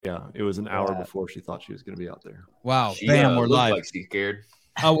Yeah, it was an hour before she thought she was going to be out there. Wow. She Bam, we're looked live. like she's scared.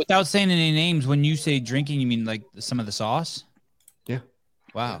 Without saying any names, when you say drinking, you mean like some of the sauce? Yeah.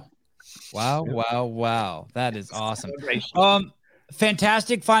 Wow. Wow. Yeah. Wow. That is awesome.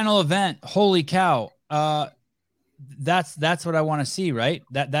 Fantastic final event. Holy cow. That's what I want to see, right?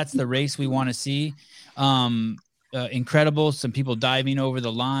 That's the race we want to see. Incredible. Some people diving over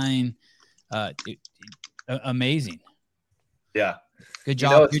the line. Amazing. Yeah. Good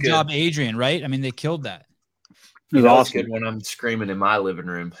job. Good job, Adrian, right? I mean, they killed that. You know, it's good when I'm screaming in my living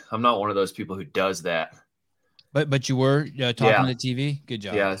room. I'm not one of those people who does that. But you were talking to the TV? Good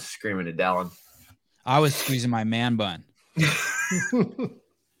job. Yeah, I was screaming at Dallin. I was squeezing my man bun.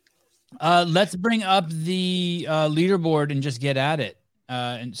 Let's bring up the leaderboard and just get at it.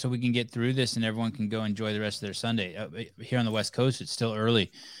 And so we can get through this and everyone can go enjoy the rest of their Sunday. Here on the West Coast, it's still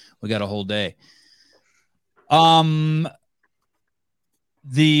early. We got a whole day.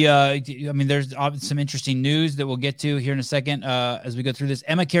 There's some interesting news that we'll get to here in a second as we go through this.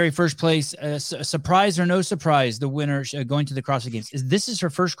 Emma Carey, first place. Surprise or no surprise, the winner going to the CrossFit Games. This is her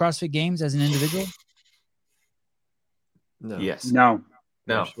first CrossFit Games as an individual? No. Yes. No.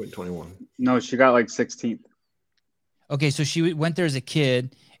 She went 21. No, she got like 16th. Okay, so she went there as a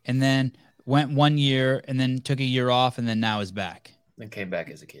kid and then went 1 year and then took a year off and then now is back. And came back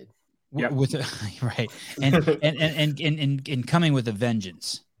as a kid. Yep. Right. And coming with a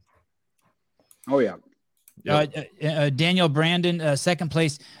vengeance. Oh, yeah. Danielle Brandon, second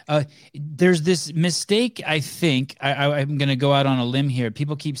place. There's this mistake, I think. I'm going to go out on a limb here.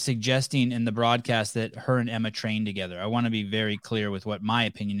 People keep suggesting in the broadcast that her and Emma train together. I want to be very clear with what my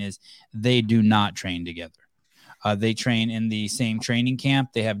opinion is. They do not train together. They train in the same training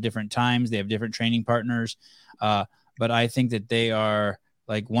camp. They have different times. They have different training partners. But I think that they are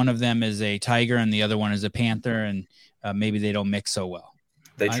like one of them is a tiger and the other one is a panther, and maybe they don't mix so well.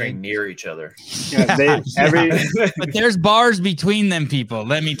 They train near each other. But there's bars between them, people.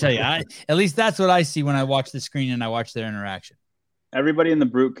 Let me tell you. At least that's what I see when I watch the screen and I watch their interaction. Everybody in the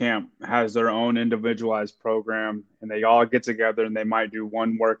Brute Camp has their own individualized program, and they all get together and they might do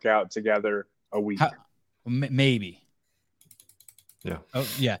one workout together a week. Maybe. Yeah. Oh,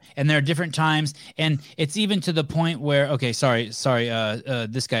 yeah. And there are different times. And it's even to the point where, okay, sorry. This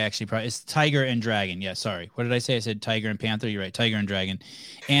guy actually probably is tiger and dragon. Yeah. Sorry. What did I say? I said tiger and panther. You're right. Tiger and dragon.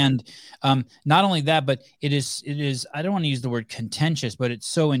 And not only that, but it is, I don't want to use the word contentious, but it's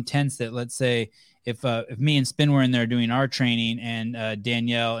so intense that let's say if me and Spin were in there doing our training and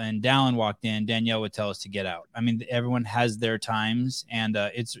Danielle and Dallin walked in, Danielle would tell us to get out. I mean, everyone has their times and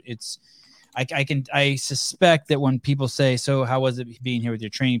I suspect that when people say, so how was it being here with your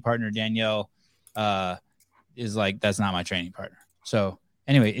training partner, Danielle, is like, that's not my training partner. So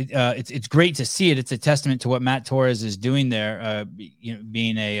anyway, it's great to see it. It's a testament to what Matt Torres is doing there.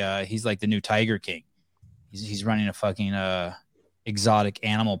 Being he's like the new Tiger King. He's running a fucking exotic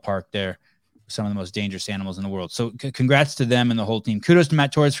animal park there. Some of the most dangerous animals in the world. So congrats to them and the whole team. Kudos to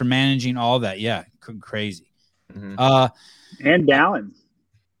Matt Torres for managing all that. Yeah. Crazy. Mm-hmm. And Dallin.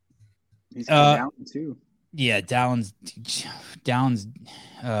 He's down too. Yeah, Dallin's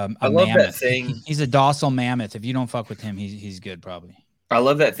I love that thing. He's a docile mammoth. If you don't fuck with him, he's good probably. I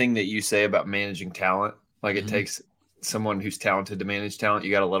love that thing that you say about managing talent. Like it takes someone who's talented to manage talent.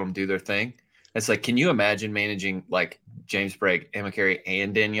 You got to let them do their thing. It's like, can you imagine managing like James Bragg, Emma Carey,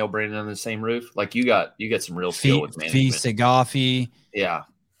 and Danielle Brandon on the same roof? Like you got some real skill with management. Sagaffi. Yeah.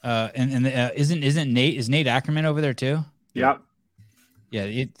 Isn't Nate Ackerman over there too? Yep. Yeah,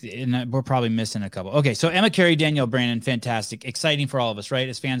 and we're probably missing a couple. Okay, so Emma Carey, Danielle Brandon, fantastic, exciting for all of us, right?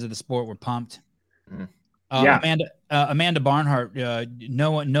 As fans of the sport, we're pumped. Yeah. Amanda Barnhart,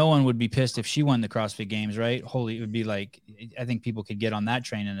 no one would be pissed if she won the CrossFit Games, right? Holy, it would be like, I think people could get on that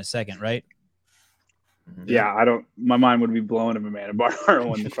train in a second, right? Yeah, my mind would be blown if Amanda Barnhart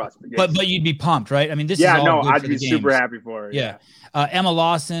won the CrossFit Games. But you'd be pumped, right? I mean, this is all good I'd for be the super games. happy for her. Yeah. Emma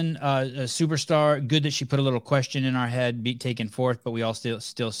Lawson, a superstar. Good that she put a little question in our head, taken fourth, but we all still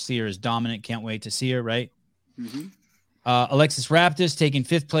see her as dominant. Can't wait to see her, right? Mm-hmm. Alexis Raptis taking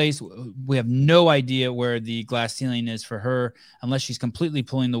fifth place. We have no idea where the glass ceiling is for her unless she's completely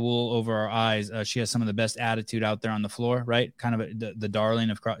pulling the wool over our eyes. She has some of the best attitude out there on the floor, right? Kind of the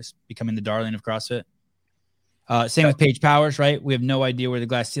darling of becoming the darling of CrossFit. Same with Paige Powers, right? We have no idea where the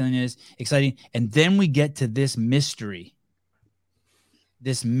glass ceiling is. Exciting. And then we get to this mystery.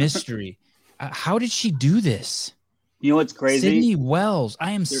 How did she do this? You know what's crazy? Sydney Wells.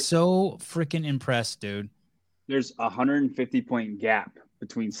 I am so freaking impressed, dude. There's a 150-point gap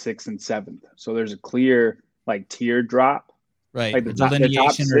between 6th and 7th. So there's a clear tier drop. Right. Like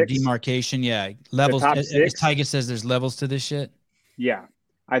delineation or demarcation. Yeah. Levels. As Tyga says, there's levels to this shit. Yeah.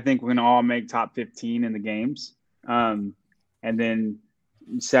 I think we're going to all make top 15 in the games. And then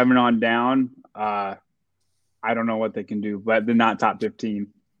 7 on down, I don't know what they can do, but they're not top 15.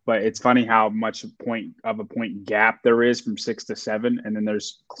 But it's funny how much a point gap there is from 6 to 7, and then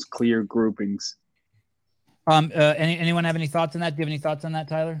there's clear groupings. Anyone have any thoughts on that? Do you have any thoughts on that,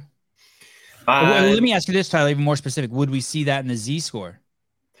 Tyler? Let me ask you this, Tyler, even more specific. Would we see that in the Z score?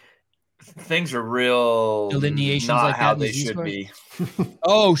 Things are real delineations not like how that in the they Z should score? be.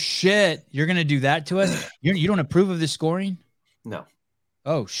 Oh shit! You're gonna do that to us? You don't approve of the scoring? No.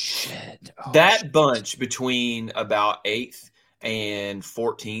 Oh shit! That bunch between about 8th and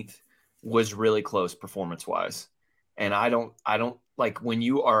 14th was really close performance wise, and I don't like when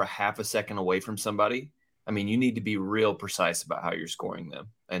you are a half a second away from somebody. I mean, you need to be real precise about how you're scoring them.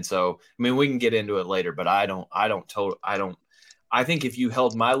 And so, I mean, we can get into it later, but I think if you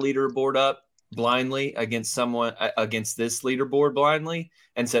held my leaderboard up blindly against this leaderboard blindly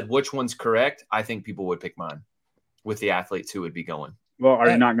and said which one's correct, I think people would pick mine with the athletes who would be going. Well, are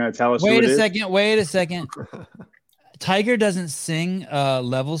you not going to tell us who it is? Wait a second. Tiger doesn't sing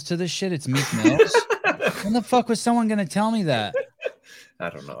levels to this shit. It's Meek Mills. When the fuck was someone going to tell me that? I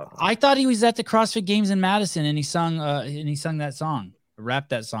don't know. I thought he was at the CrossFit Games in Madison and he sung that song,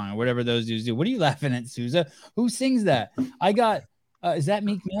 rapped that song, or whatever those dudes do. What are you laughing at, Souza? Who sings that? I got is that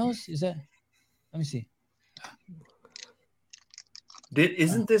Meek Mills? Is that? Let me see.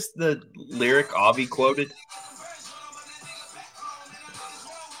 Isn't this the lyric Avi quoted?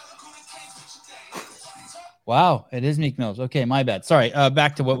 Wow, it is Meek Mills. Okay, my bad. Sorry.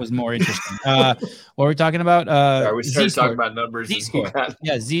 Back to what was more interesting. What were we talking about? We started talking about numbers. Z-score.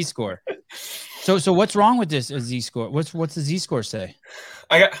 Yeah, Z-score. So what's wrong with this Z-score? What's the Z-score say?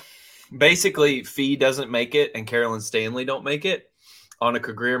 Basically, Fee doesn't make it and Carolyn Stanley don't make it.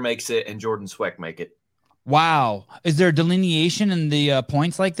 Annika Greer makes it and Jordan Sweck make it. Wow. Is there a delineation in the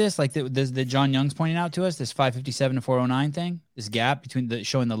points like this? Like that John Young's pointing out to us, this 557 to 409 thing? This gap between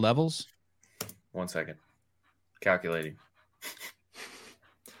showing the levels? 1 second. Calculating.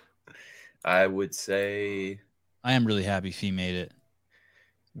 I would say I am really happy Fee made it.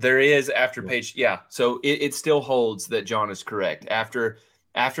 There is after Page. Yeah. So it still holds that John is correct. After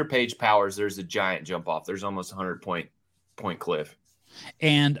Page Powers, there's a giant jump off. There's almost 100 point cliff. is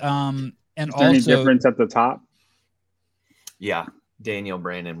And there also any difference at the top? Yeah. Daniel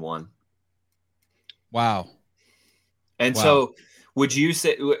Brandon won. Wow. And so would you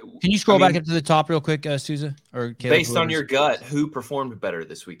say? Can you scroll back up to the top real quick, Souza? Or Caleb, based on your gut, who performed better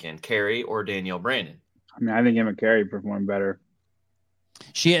this weekend, Carrie or Danielle Brandon? I mean, I think Emma Carey performed better.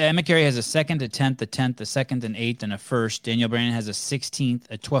 Emma Carey has a 2nd, a 10th, a 10th, a 2nd, an 8th, and a 1st. Danielle Brandon has a 16th,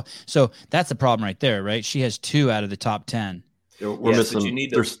 a 12th. So that's the problem right there, right? She has 2 out of the top 10. We're missing.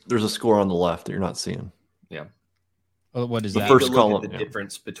 There's a score on the left that you're not seeing. Yeah. Well, what is the that? First column. The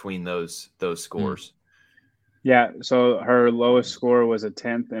difference between those scores. Yeah, so her lowest score was a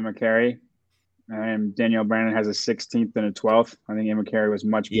 10th, Emma Carey, and Danielle Brandon has a 16th and a 12th. I think Emma Carey was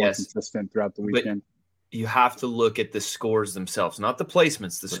much more consistent throughout the weekend. But you have to look at the scores themselves, not the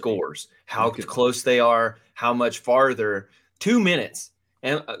placements, the scores, how close they are, how much farther. 2 minutes.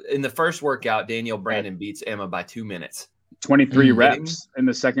 And in the first workout, Danielle Brandon beats Emma by 2 minutes. 23 reps. In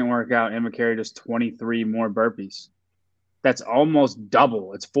the second workout, Emma Carey does 23 more burpees. That's almost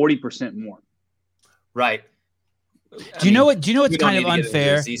double. It's 40% more. Right. Do you know what's kind of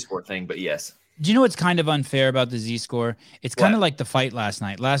unfair? Z-score thing, but yes. Do you know what's kind of unfair about the Z-score? It's kind of like the fight last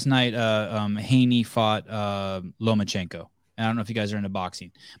night. Last night, Haney fought Lomachenko. And I don't know if you guys are into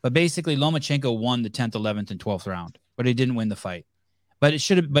boxing, but basically Lomachenko won the 10th, 11th, and 12th round, but he didn't win the fight. But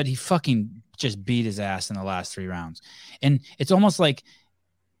he fucking just beat his ass in the last 3 rounds. And it's almost like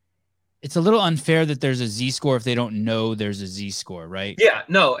it's a little unfair that there's a Z-score if they don't know there's a Z-score, right? Yeah,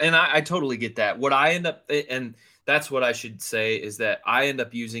 no, and I totally get that. What I end up and that's what I should say is that I end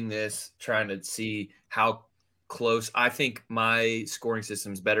up using this trying to see how close. I think my scoring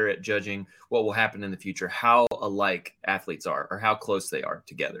system is better at judging what will happen in the future, how alike athletes are or how close they are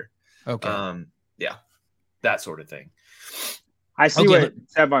together. Okay. Yeah, that sort of thing. I see what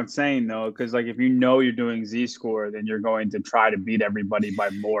Sebon's saying, though, because if you know you're doing Z-score, then you're going to try to beat everybody by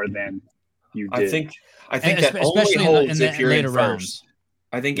more than you did. I think that only holds if you're in first.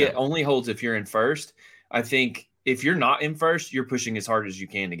 I think it only holds if you're in first. I think if you're not in first, you're pushing as hard as you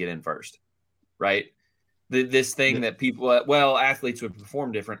can to get in first, right? This thing that athletes would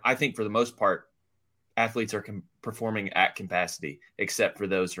perform different. I think for the most part, athletes are performing at capacity, except for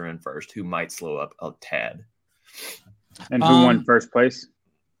those who are in first, who might slow up a tad. And who won first place?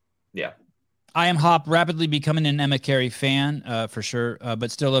 Yeah. I am rapidly becoming an Emma Carey fan, for sure, but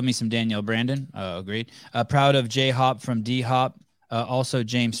still love me some Danielle Brandon. Agreed. Proud of J Hop from D Hop. Also,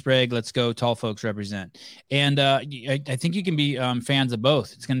 James Sprague, let's go. Tall folks represent. And I think you can be fans of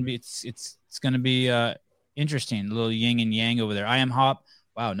both. It's gonna be interesting. A little yin and yang over there. I am Hop.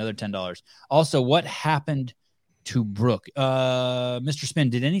 Wow, another $10. Also, what happened to Brooke? Mr. Spin,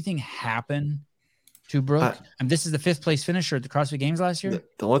 did anything happen to Brooke? This is the 5th place finisher at the CrossFit Games last year.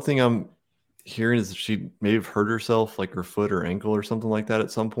 The only thing I'm hearing is she may have hurt herself, like her foot or ankle or something like that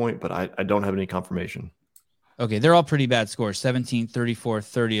at some point, but I don't have any confirmation. Okay, they're all pretty bad scores: 17th,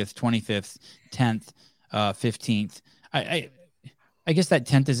 34th, 30th, 25th, 10th, 15th. I guess that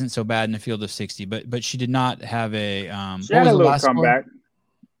 10th isn't so bad in a field of 60, but she did not have a. She had a little comeback.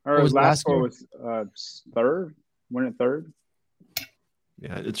 Her last score was 3rd. Went at 3rd.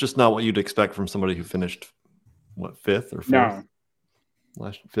 Yeah, it's just not what you'd expect from somebody who finished 5th or 4th?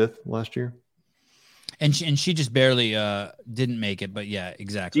 No, 5th last year. And she just barely didn't make it, but yeah,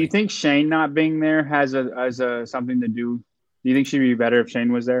 exactly. Do you think Shane not being there has something to do? Do you think she'd be better if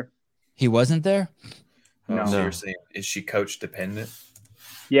Shane was there? He wasn't there? No. So you're saying, is she coach dependent?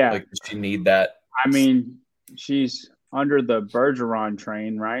 Yeah. Like, does she need that? I mean, she's under the Bergeron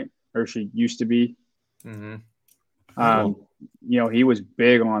train, right? Or she used to be. Mm-hmm. He was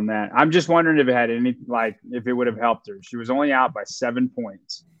big on that. I'm just wondering if it had if it would have helped her. She was only out by 7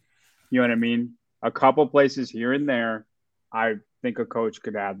 points. You know what I mean? A couple places here and there, I think a coach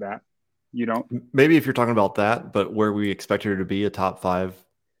could add that. You don't? Maybe if you're talking about that, but where we expected her to be a top 5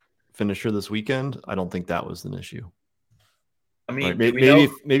 finisher this weekend, I don't think that was an issue. I mean, right?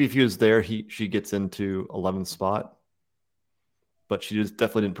 Maybe if he was there, she gets into 11th spot, but she just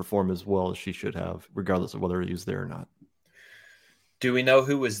definitely didn't perform as well as she should have, regardless of whether he was there or not. Do we know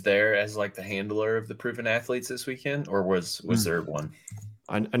who was there as like the handler of the proven athletes this weekend, or was there one?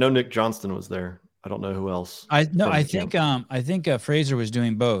 I know Nick Johnston was there. I don't know who else. I think Fraser was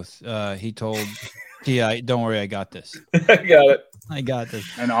doing both. He told T.I., don't worry, I got this. I got this.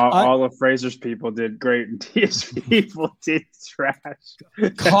 And all of Fraser's people did great, and Tia's people did trash.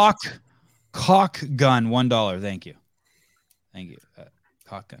 Cock gun, $1. Thank you.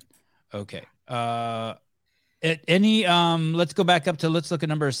 Cock gun. Okay. Let's go back up to, let's look at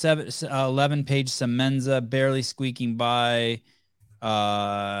number 11, Paige Semenza, barely squeaking by.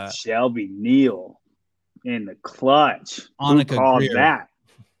 Shelby Neal in the clutch. Annika Who called Greer. that?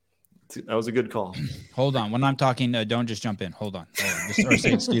 That was a good call. Hold on. When I'm talking, don't just jump in. Hold on. Or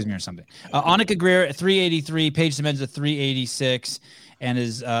say excuse me or something. Annika Greer, 383. Paige Semenza, 386. And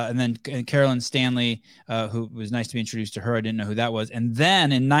then Carolyn Stanley, who was nice to be introduced to her. I didn't know who that was. And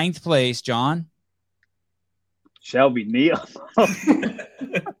then in 9th place, John. Shelby Neal.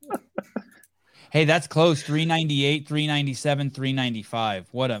 Hey, that's close. 398, 397, 395.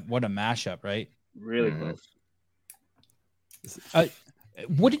 What a mashup, right? Really close.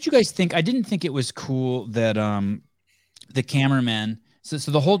 What did you guys think? I didn't think it was cool that the cameraman. So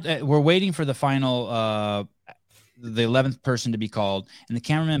the whole we're waiting for the final the 11th person to be called, and the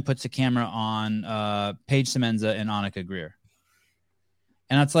cameraman puts a camera on Paige Semenza and Annika Greer.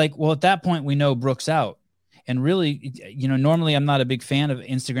 And it's like, well, at that point we know Brooke's out. And really, normally I'm not a big fan of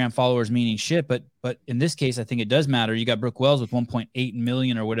Instagram followers meaning shit, but in this case, I think it does matter. You got Brooke Wells with 1.8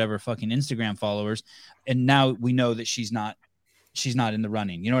 million or whatever fucking Instagram followers, and now we know that she's not in the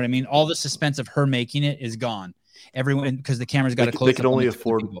running. You know what I mean? All the suspense of her making it is gone. Everyone, because the camera's got to close. They can only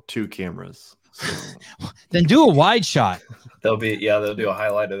afford 2 cameras. So. Then do a wide shot. They'll do a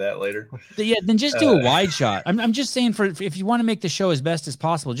highlight of that later. Yeah, then just do a wide shot. I'm just saying, if you want to make the show as best as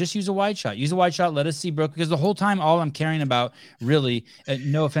possible, just use a wide shot. Use a wide shot. Let us see Brooke, because the whole time, all I'm caring about, really,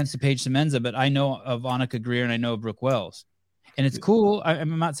 no offense to Paige Semenza, but I know of Annika Greer and I know of Brooke Wells. And it's cool.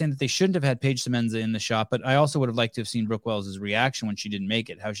 I'm not saying that they shouldn't have had Paige Semenza in the shot, but I also would have liked to have seen Brooke Wells' reaction when she didn't make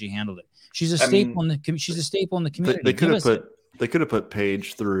it, how she handled it. She's a staple in the community. They could have put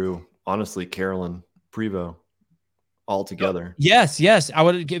Paige through, honestly, Carolyn Prevost all together. Yes. I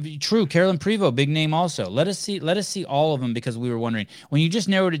would give you true. Carolyn Prevost, big name also. Let us see all of them, because we were wondering when you just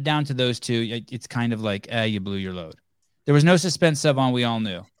narrowed it down to those 2. It's kind of like, you blew your load. There was no suspense sub on. We all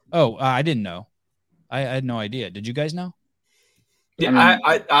knew. Oh, I didn't know. I had no idea. Did you guys know? Yeah,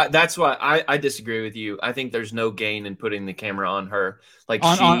 I that's why I disagree with you. I think there's no gain in putting the camera on her. Like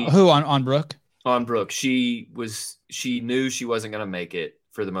on Brooke? On Brooke. She knew she wasn't going to make it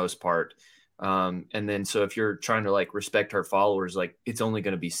for the most part. And then, so if you're trying to like respect her followers, like it's only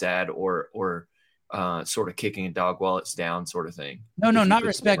going to be sad or sort of kicking a dog while it's down sort of thing. No, not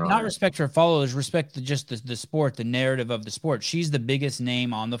respect her followers, respect the sport, the narrative of the sport. She's the biggest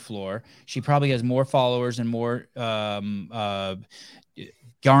name on the floor. She probably has more followers and more,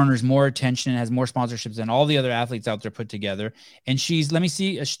 garners more attention and has more sponsorships than all the other athletes out there put together. And she's, let me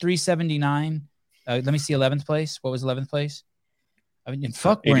see, 379. Let me see 11th place. What was 11th place? I mean,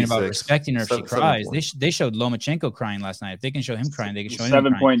 fuck worrying about 86. respecting her if she 7 cries. points. They showed Lomachenko crying last night. If they can show him crying, they can show him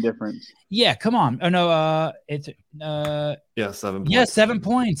 7 crying. point difference. Yeah, come on. Oh no, it's Yeah, 7 points. yeah, 7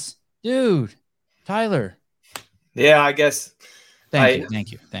 points, dude. Tyler, Yeah, I guess.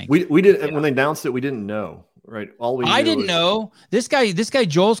 thank you. We did when they announced it, we didn't know, right? All we I knew didn't was, know. This guy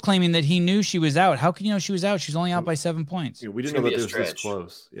Joel's claiming that he knew she was out. How can you know she was out? She's only out by 7 points. we It's didn't know gonna that be it a was this stretch.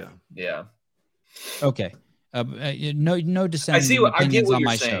 close. Yeah. Yeah. Okay. No dissenting I get opinions what on you're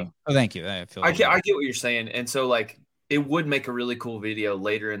my saying. show. Oh, thank you. I feel I get what you're saying. And so, like, it would make a really cool video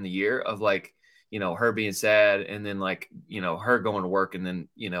later in the year of, like, her being sad and then, like, her going to work and then,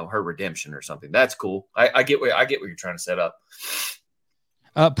 her redemption or something. That's cool. I get what you're trying to set up.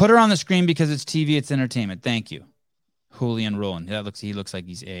 Put her on the screen because it's TV, it's entertainment. Thank you. Julian Roland. He looks like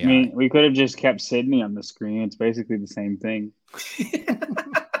he's AI. I mean, we could have just kept Sydney on the screen. It's basically the same thing.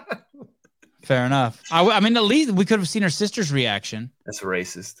 Fair enough. I mean, at least we could have seen her sister's reaction. That's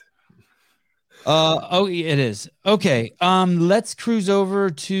racist. It is. Okay. Let's cruise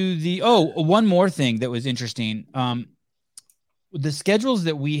over to one more thing that was interesting. The schedules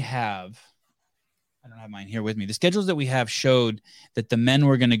that we have, I don't have mine here with me. The schedules that we have showed that the men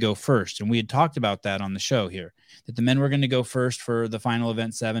were going to go first. And we had talked about that on the show here, that the men were going to go first for the final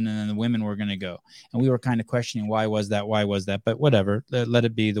event 7, and then the women were going to go. And we were kind of questioning why was that? But whatever, let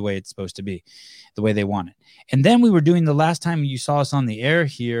it be the way it's supposed to be, the way they want it. And then we were doing the last time you saw us on the air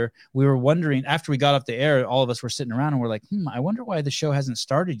here, we were wondering, after we got off the air, all of us were sitting around and we're like, I wonder why the show hasn't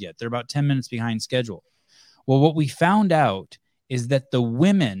started yet. They're about 10 minutes behind schedule. Well, what we found out is that the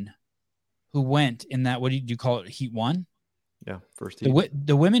women who went in that, what do you call it, Heat 1? Yeah, first heat.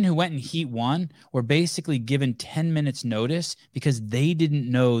 The women who went in Heat 1 were basically given 10 minutes notice because they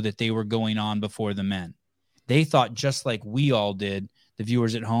didn't know that they were going on before the men. They thought, just like we all did, the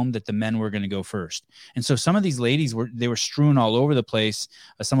viewers at home, that the men were going to go first. And so some of these ladies were strewn all over the place.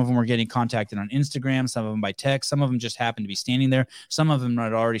 Some of them were getting contacted on Instagram, some of them by text, some of them just happened to be standing there. Some of them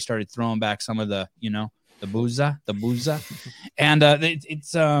had already started throwing back some of the, the booza. And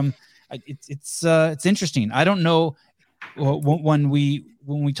it's interesting. I don't know. When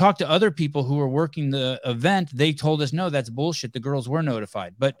we talked to other people who were working the event, they told us, no, that's bullshit. The girls were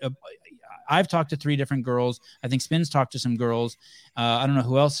notified. But I've talked to 3 different girls. I think Spin's talked to some girls. I don't know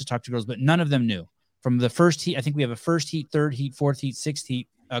who else has talked to girls, but none of them knew. From the first heat, I think we have a first heat, third heat, fourth heat, sixth heat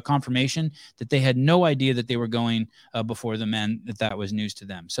confirmation that they had no idea that they were going before the men, that was news to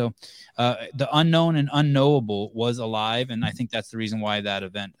them. So the unknown and unknowable was alive, and I think that's the reason why that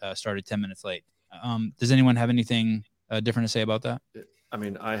event started 10 minutes late. Does anyone have anything different to say about that? I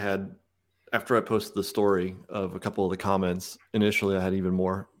mean, after I posted the story of a couple of the comments, initially I had even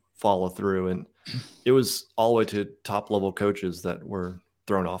more follow through, and it was all the way to top level coaches that were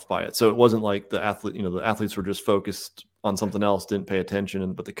thrown off by it. So it wasn't like the athletes were just focused on something else, didn't pay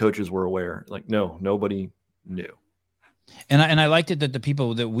attention, but the coaches were aware. Like, no, nobody knew. And I liked it that the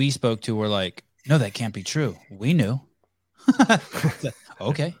people that we spoke to were like, no, that can't be true. We knew.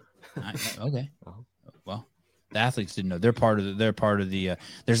 Okay. Okay. Well, the athletes didn't know. They're part of the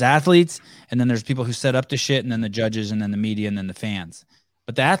there's athletes, and then there's people who set up the shit, and then the judges, and then the media, and then the fans.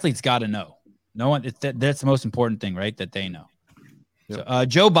 But the athletes got to know. No one. That's the most important thing, right? That they know. Yep. So,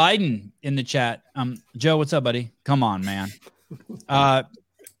 Joe Biden in the chat. Joe, what's up, buddy? Come on, man.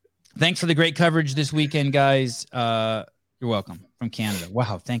 Thanks for the great coverage this weekend, guys. You're welcome, from Canada.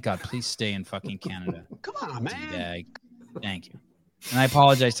 Wow, thank God. Please stay in fucking Canada. Come on, man. Thank you. And I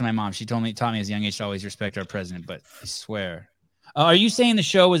apologize to my mom. She taught me as a young age to always respect our president, but I swear. Are you saying the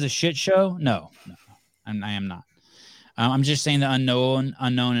show was a shit show? No, I am not. I'm just saying the unknown,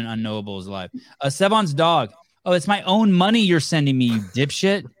 and unknowable is alive. Sevon's dog. Oh, it's my own money you're sending me, you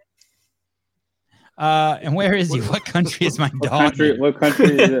dipshit. And where is he? What country is my dog? What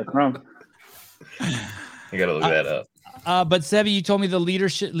country is it from? I gotta look that up. But Sebi, you told me the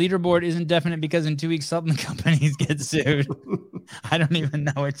leaderboard isn't definite because in 2 weeks supplement companies get sued. I don't even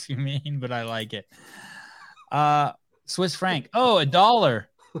know what you mean, but I like it. Swiss franc. Oh, $1.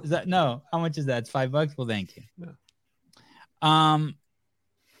 Is that no? How much is that? It's $5. Well, thank you. Yeah.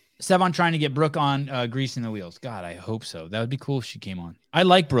 Sevon trying to get Brooke on greasing the wheels. God, I hope so. That would be cool if she came on. I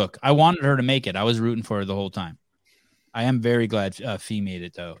like Brooke. I wanted her to make it. I was rooting for her the whole time. I am very glad Fee made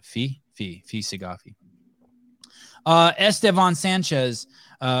it, though. Fee Sagafi. Estevan Sanchez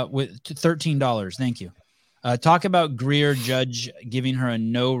with $13. Thank you. Talk about Greer Judge giving her a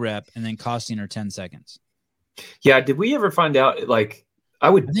no rep and then costing her 10 seconds. Yeah, did we ever find out? Like,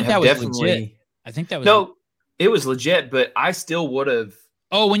 I think that was definitely legit. I think that was no. It was legit, but I still would have.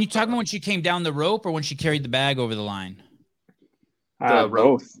 Oh, when you talking about when she came down the rope or when she carried the bag over the line? The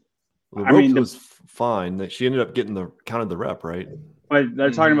rope. Both. The ropes was fine. That she ended up getting counted the rep, right? But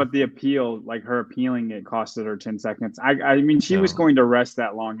they're talking about the appeal, like her appealing it costed her 10 seconds. I mean, she was going to rest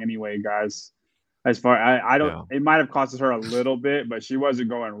that long anyway, guys. As far I don't, it might have costed her a little bit, but she wasn't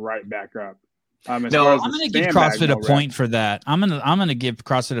going right back up. I'm going to give CrossFit a point for that. I'm going to give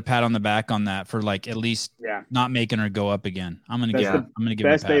CrossFit a pat on the back on that for like at least not making her go up again. I'm going to give the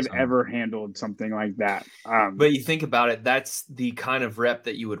best they've ever handled something like that. But you think about it, that's the kind of rep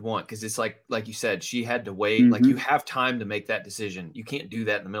that you would want, because it's like you said, she had to wait. Like you have time to make that decision. You can't do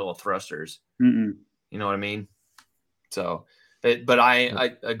that in the middle of thrusters. You know what I mean? So, but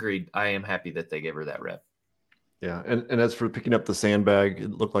I agreed. I am happy that they gave her that rep. Yeah, and as for picking up the sandbag, it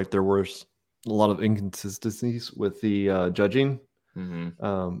looked like there was a lot of inconsistencies with the judging,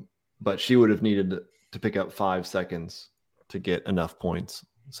 but she would have needed to pick up 5 seconds to get enough points.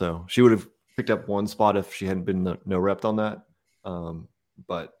 So she would have picked up one spot if she hadn't been no rep on that,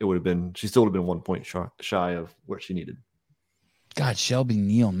 but she still would have been 1 point shy of where she needed. God, Shelby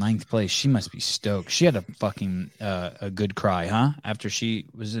Neal, 9th place. She must be stoked. She had a fucking a good cry, huh? After she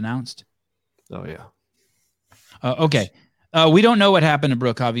was announced. Oh yeah. Okay. We don't know what happened to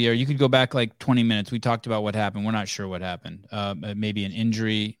Brooke, Javier. You could go back like 20 minutes. We talked about what happened. We're not sure what happened. Maybe an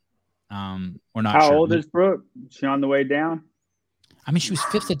injury. We're not sure. How old is Brooke? Is she on the way down? I mean, she was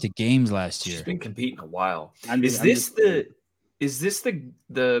 5th at the games last year. She's been competing a while. Is this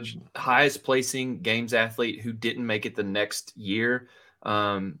the highest placing games athlete who didn't make it the next year?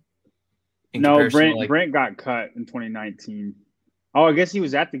 No, Brent got cut in 2019. Oh, I guess he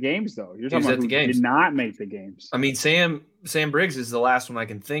was at the games though. You're talking about who did not make the games. I mean, Sam Briggs is the last one I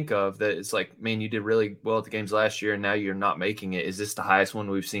can think of that it's like, man, you did really well at the games last year, and now you're not making it. Is this the highest one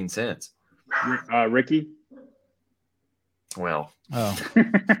we've seen since? Ricky. Well, I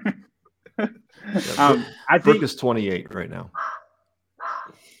think Brooke is 28 right now.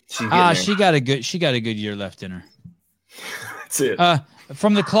 She got a good year left in her. That's it.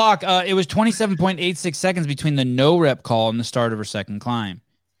 From the clock, it was 27.86 seconds between the no rep call and the start of her second climb.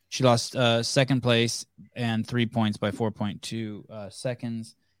 She lost second place and 3 points by 4.2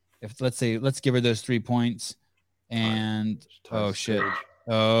 seconds. Let's give her those 3 points. And oh shit.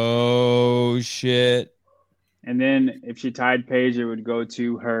 And then if she tied Paige, it would go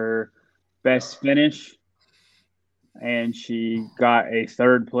to her best finish, and she got a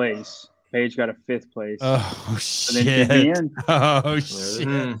 3rd place. Paige got a 5th place. Oh shit! And then oh shit!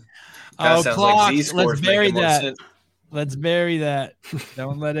 Clock. Like let's bury that.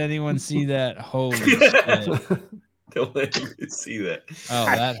 Don't let anyone see that. Holy shit! Don't let anyone see that. Oh,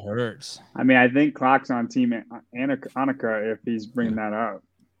 that hurts. I mean, I think Clock's on team Annika if he's bringing that up.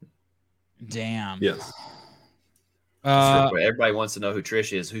 Damn. Yes. Everybody wants to know who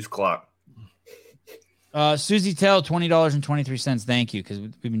Trish is. Who's Clock? Susie Tell, $20.23. Thank you, because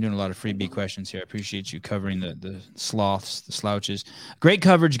we've been doing a lot of freebie questions here. I appreciate you covering the sloths, the slouches. Great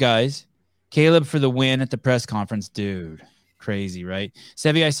coverage, guys. Caleb for the win at the press conference. Dude, crazy, right?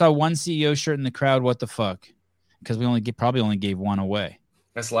 Sevi, I saw one CEO shirt in the crowd. What the fuck? Because we probably only gave one away.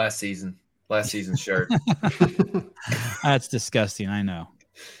 That's last season's shirt. That's disgusting. I know.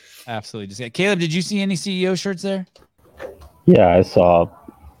 Absolutely disgusting. Caleb, did you see any CEO shirts there? Yeah, I saw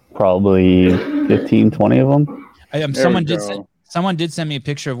probably 15, 20 of them. Someone did send me a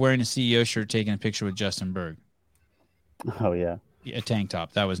picture of wearing a CEO shirt, taking a picture with Justin Berg. Oh, yeah. A tank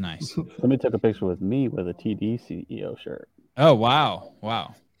top. That was nice. Somebody took a picture with me with a TD CEO shirt. Oh, wow.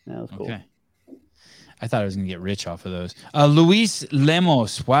 Yeah, that was cool. Okay. I thought I was going to get rich off of those. Luis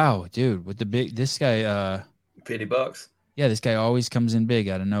Lemos. Wow, dude. With this guy. $50. Yeah, this guy always comes in big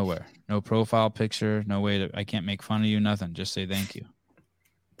out of nowhere. No profile picture. No way I can't make fun of you. Nothing. Just say thank you.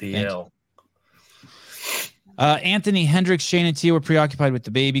 DL. Anthony Hendricks, Shane and Tia were preoccupied with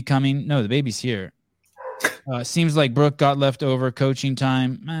the baby coming. No, the baby's here. Seems like Brooke got left over coaching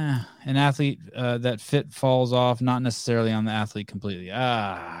time. An athlete that fit falls off, not necessarily on the athlete completely.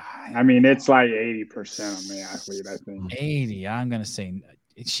 I mean, it's like 80% on the athlete, I think. 80. I'm going to say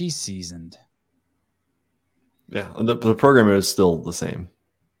she's seasoned. Yeah, the program is still the same.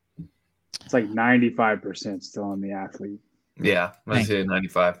 It's like 95% still on the athlete. Yeah, I say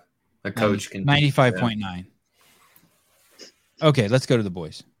 95. A coach can 95.9. Yeah. Okay, let's go to the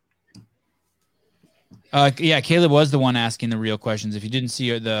boys. Caleb was the one asking the real questions. If you didn't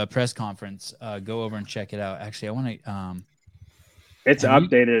see the press conference, go over and check it out. Actually, I want to. It's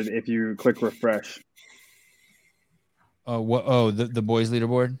updated if you click refresh. The boys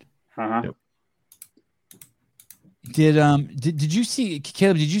leaderboard. Yep. Did you see,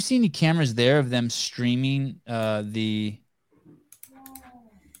 Caleb? Did you see any cameras there of them streaming the?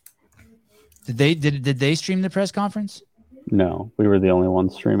 Did they stream the press conference? No, we were the only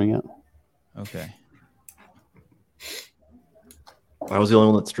ones streaming it. Okay. I was the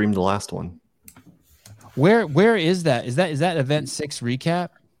only one that streamed the last one. Where is that? Is that event 6 recap?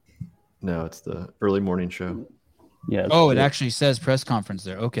 No, it's the early morning show. Yeah. Oh, it actually says press conference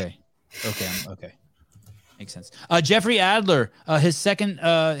there. Okay. Okay. Makes sense. Jeffrey Adler, his second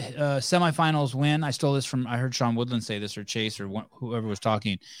semifinals win. I heard Sean Woodland say this, or Chase, or whoever was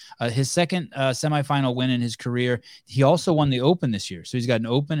talking. His second semifinal win in his career. He also won the Open this year. So he's got an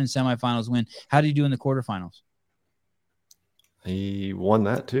Open and semifinals win. How did he do in the quarterfinals? He won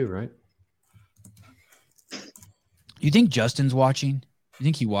that too, right? You think Justin's watching? You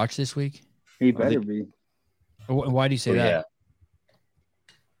think he watched this week? He better be. Why do you say that?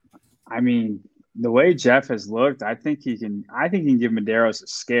 Yeah. I mean, the way Jeff has looked, I think he can give Medeiros a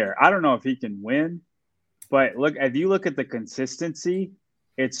scare. I don't know if he can win, but if you look at the consistency,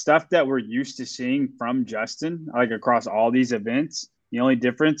 it's stuff that we're used to seeing from Justin, like across all these events. The only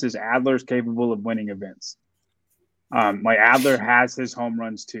difference is Adler's capable of winning events. Like Adler has his home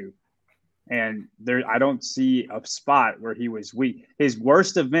runs too. And I don't see a spot where he was weak. His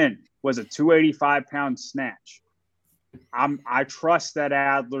worst event was a 285-pound snatch. I trust that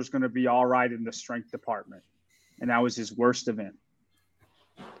Adler's going to be all right in the strength department, and that was his worst event.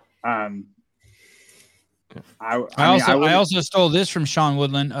 I also stole this from Sean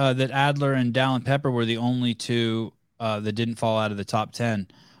Woodland that Adler and Dallin Pepper were the only two that didn't fall out of the top 10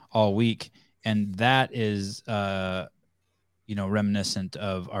 all week, and that is reminiscent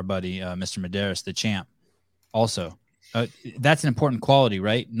of our buddy Mr. Medeiros, the champ. Also, that's an important quality,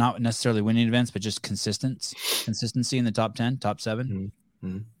 right? Not necessarily winning events, but just consistency in the top 10, top 7.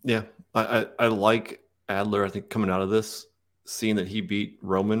 Mm-hmm. Yeah, I like Adler. I think coming out of this, seeing that he beat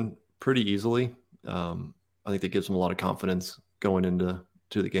Roman pretty easily, I think that gives him a lot of confidence going into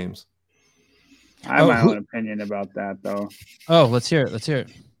the games. I have my own opinion about that, though. Oh, let's hear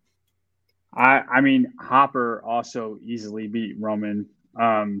it. I mean, Hopper also easily beat Roman,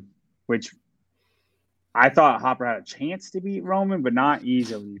 which I thought Hopper had a chance to beat Roman, but not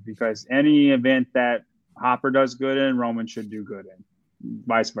easily, because any event that Hopper does good in, Roman should do good in,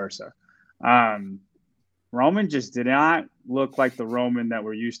 vice versa. Roman just did not look like the Roman that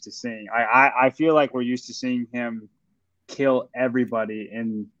we're used to seeing. I feel like we're used to seeing him kill everybody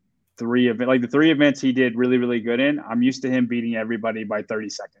in 3 events. Like the 3 events he did really, really good in, I'm used to him beating everybody by 30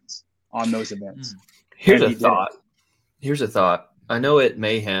 seconds on those events. Here's a thought. I know at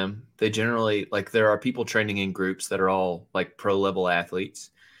Mayhem, they generally, like, there are people training in groups that are all like pro level athletes.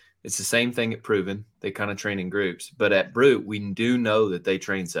 It's the same thing at Proven. They kind of train in groups, but at Brute, we do know that they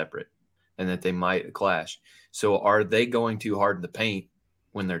train separate and that they might clash. So are they going too hard in the paint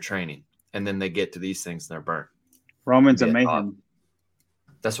when they're training? And then they get to these things and they're burnt. Roman's a Mayhem.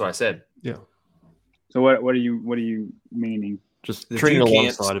 That's what I said. Yeah. So what are you meaning? Just training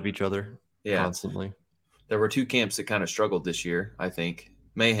alongside of each other constantly. There were 2 camps that kind of struggled this year, I think.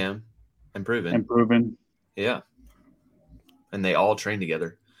 Mayhem and Proven. Yeah. And they all trained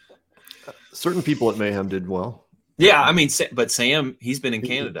together. Certain people at Mayhem did well. Yeah, I mean, but Sam, he's been in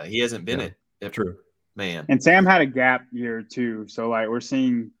Canada. He hasn't been at True. Mayhem. And Sam had a gap year too. So like we're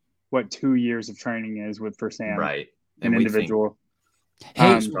seeing what 2 years of training is for Sam. Right. An individual.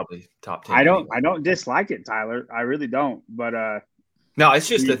 He's probably top 10. I don't dislike it, Tyler. I really don't. But no, it's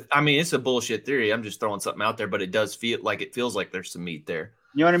just it's a bullshit theory. I'm just throwing something out there, but it feels like there's some meat there.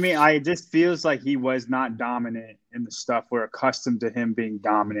 You know what I mean? It just feels like he was not dominant in the stuff we're accustomed to him being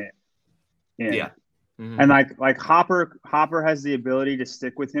dominant in. Yeah. Mm-hmm. And like Hopper has the ability to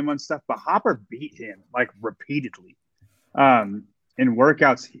stick with him on stuff, but Hopper beat him like repeatedly. In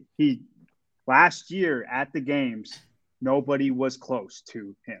workouts, he last year at the games, nobody was close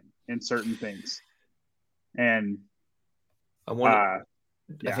to him in certain things. And I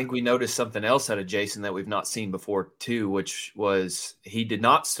think we noticed something else out of Jason that we've not seen before too, which was he did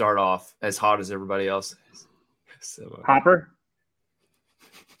not start off as hot as everybody else. So, Hopper?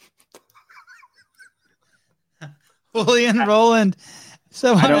 Julian Roland.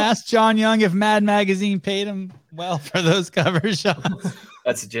 Someone asked John Young if Mad Magazine paid him well for those cover shots.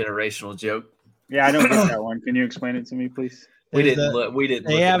 That's a generational joke. Yeah, I don't get that one. Can you explain it to me, please? We didn't look.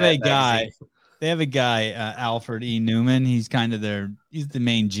 They have a guy. They have a guy, Alfred E. Newman. He's kind of he's the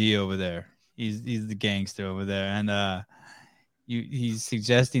main G over there. He's the gangster over there. And he's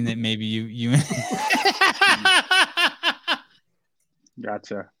suggesting that maybe you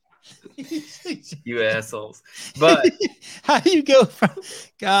Gotcha. You assholes. But how do you go from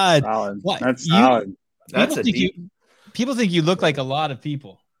God? Solid. That's solid. People think you look like a lot of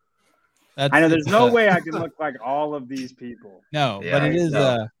people. I know there's no way I can look like all of these people. No, but it is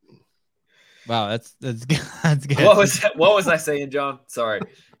Wow, that's good. That's good. What was I saying, John? Sorry.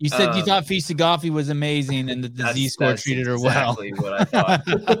 You said you thought Fisa Goffey was amazing and that the Z-score treated her well. Exactly what I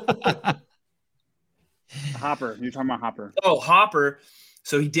thought. Hopper. You're talking about Hopper. Oh, Hopper.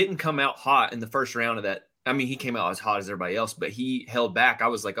 So he didn't come out hot in the first round of that. I mean, he came out as hot as everybody else, but he held back. I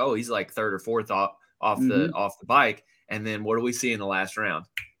was like, oh, he's like third or fourth off the bike. And then what do we see in the last round?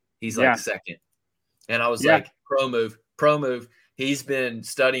 He's like second. And I was like, pro move. He's been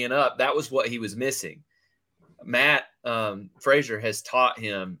studying up. That was what he was missing. Matt Frazier has taught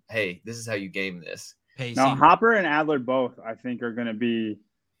him, hey, this is how you game this. Now, Hopper and Adler both, I think, are going to be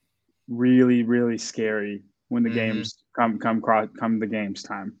really, really scary when the games come the games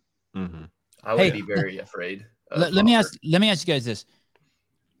time. Mm-hmm. I would be very afraid. Let me ask you guys this.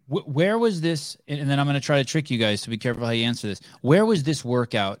 Where was this? And then I'm going to try to trick you guys, so be careful how you answer this. Where was this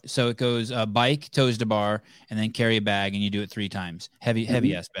workout? So it goes bike, toes to bar, and then carry a bag, and you do it 3 times. Heavy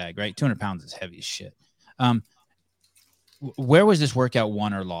ass bag, right? 200 pounds is heavy as shit. Where was this workout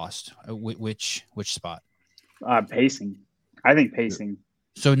won or lost? Which spot? Pacing. I think pacing.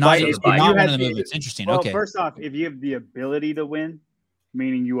 So not one of the movements. Interesting. Well, okay. First off, if you have the ability to win,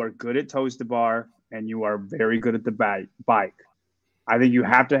 meaning you are good at toes to bar and you are very good at the bike, I think you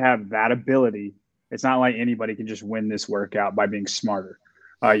have to have that ability. It's not like anybody can just win this workout by being smarter.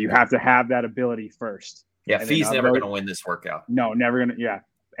 You have to have that ability first. Yeah, Fee's never going to win this workout. No, never going to. Yeah.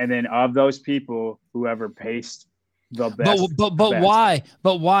 And then of those people, whoever paced the best. But why?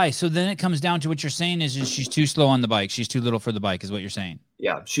 But why? So then it comes down to what you're saying is she's too slow on the bike. She's too little for the bike is what you're saying.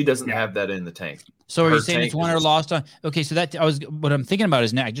 Yeah, she doesn't have that in the tank. So are you saying it's won or lost on? Okay, so what I'm thinking about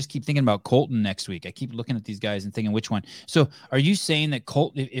is now I just keep thinking about Colton next week. I keep looking at these guys and thinking which one. So are you saying that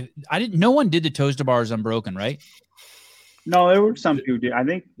Colton? If no one did the toes to bars unbroken, right? No, there were some who did. I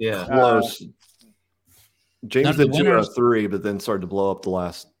think close. James did 2 out of 3, but then started to blow up the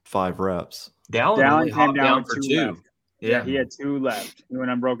last 5 reps. Dallin came down for 2 2. Left. Yeah, he had 2 left. He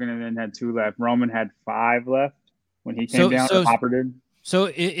went unbroken and then had 2 left. Roman had 5 left when he came down. Hopper did.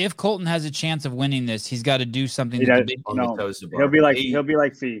 So if Colton has a chance of winning this, he's got to do something. He'll be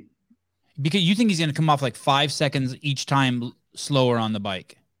like Fee. Because you think he's going to come off like 5 seconds each time slower on the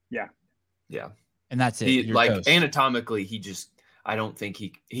bike. Yeah. And that's it. Anatomically, I don't think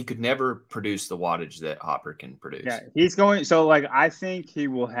he could never produce the wattage that Hopper can produce. Yeah, he's going. So I think he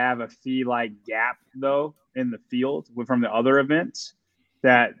will have a Fee-like gap though in the field from the other events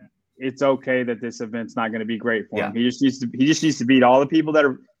that it's okay that this event's not going to be great for him. He just needs to beat all the people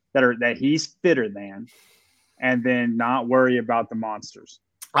that he's fitter than, and then not worry about the monsters.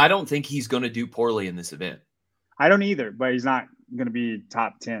 I don't think he's going to do poorly in this event. I don't either, but he's not going to be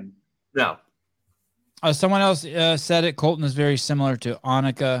top 10. No. Someone else said it. Colton is very similar to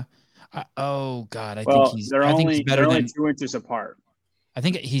Annika. I think he's better than 2 inches apart. I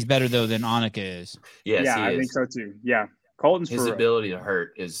think he's better though than Annika is. Yes, yeah, I think so too. Yeah. Colton's his ability to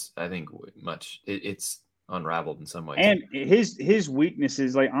hurt is, I think, it's unraveled in some ways. And his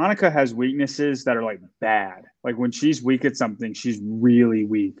weaknesses, like Annika has weaknesses that are like bad. Like when she's weak at something, she's really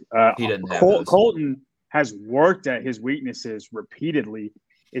weak. He doesn't have those. Colton has worked at his weaknesses repeatedly.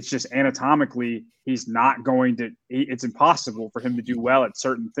 It's just anatomically, he's not going to. It's impossible for him to do well at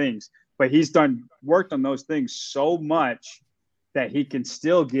certain things. But he's worked on those things so much that he can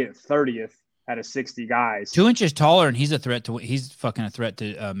still get 30th. Out of 60 guys, 2 inches taller, and he's fucking a threat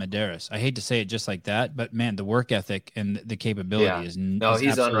to Medeiros. I hate to say it just like that, but man, the work ethic and the capability is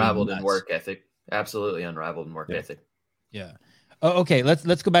he's unraveled in work ethic. Absolutely unraveled in work ethic. Yeah. Oh, okay.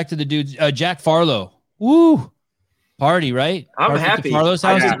 Let's go back to the dudes. Jack Farlow. Woo! Party, right? I'm happy. Farlow's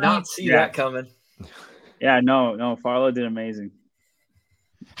house. I did not see that coming. Yeah, no. Farlow did amazing.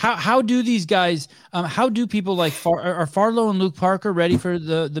 How do these guys? How do people like are Farlow and Luke Parker ready for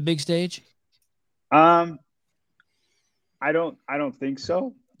the big stage? I don't think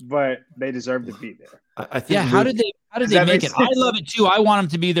so, but they deserve to be there. I think how did they make it? I love it too. I want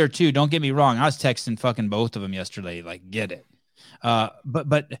them to be there too. Don't get me wrong. I was texting fucking both of them yesterday. Like, get it.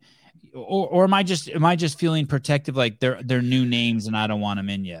 But am I just feeling protective? Like they're new names and I don't want them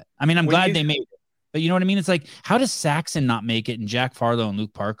in yet. I mean, I'm glad they made it, but you know what I mean? It's like, how does Saxon not make it and Jack Farlow and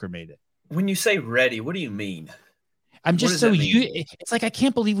Luke Parker made it? When you say ready, what do you mean? I'm just so it's like I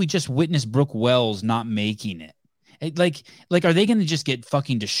can't believe we just witnessed Brooke Wells not making it. Like are they going to just get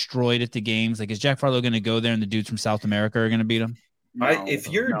fucking destroyed at the games? Like, is Jack Farlow going to go there and the dudes from South America are going to beat him? No, if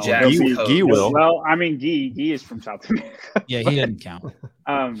you're Jack, Guy will. Well, I mean, Guy is from South America. Yeah, he doesn't count.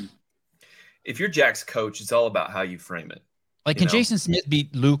 If you're Jack's coach, it's all about how you frame it. Like, can Jason Smith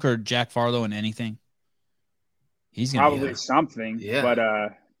beat Luke or Jack Farlow in anything? He's going to probably something. Yeah, but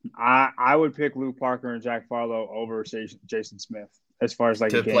I would pick Luke Parker and Jack Farlow over Jason Smith as far as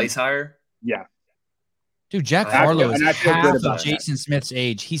like to place higher. Yeah. Dude, Jack I Harlow feel- is and I feel half good of about that. Jason Smith's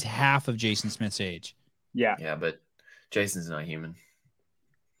age. He's half of Jason Smith's age. Yeah. Yeah, but Jason's not human.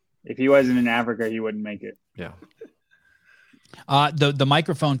 If he wasn't in Africa, he wouldn't make it. Yeah. The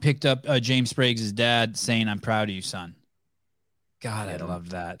microphone picked up James Sprague's dad saying, "I'm proud of you, son." God, Yeah, I love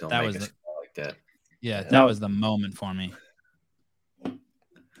that. Don't That make was us the, call like that. yeah, that No. was the moment for me.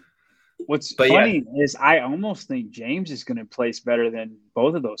 What's But funny is I almost think James is going to place better than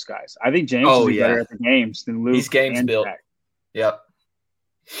both of those guys. I think James Oh, will be yeah. better at the games than Luke. He's games and built. Jack. Yep.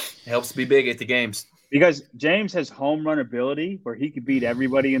 It helps to be big at the games. Because James has home run ability where he could beat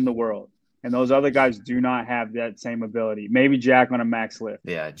everybody in the world. And those other guys do not have that same ability. Maybe Jack on a max lift.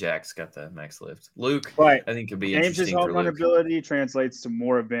 Yeah, Jack's got the max lift. Luke, But I think could be James's interesting home for run Luke. ability translates to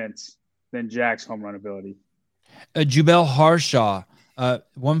more events than Jack's home run ability. Jubel Harshaw,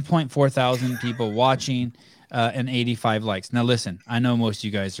 1.4 thousand people watching, and 85 likes. Now listen, I know most of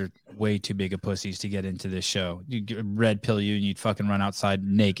you guys are way too big of pussies to get into this show. You red pill you and you'd fucking run outside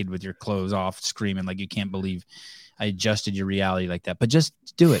naked with your clothes off, screaming like you can't believe I adjusted your reality like that. But just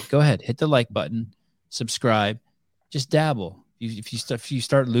do it. Go ahead, hit the like button, subscribe, just dabble. If you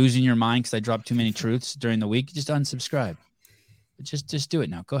start losing your mind because I dropped too many truths during the week, just unsubscribe. Just do it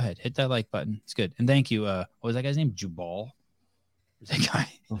now. Go ahead, hit that like button. It's good. And thank you. What was that guy's name? Jubal. That guy.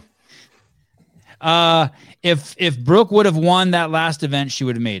 If Brooke would have won that last event, she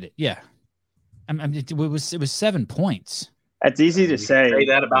would have made it. Yeah. It was 7 points. That's easy to say. Say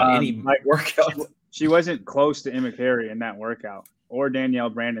that about any workout. She wasn't close to Emma Carey in that workout or Danielle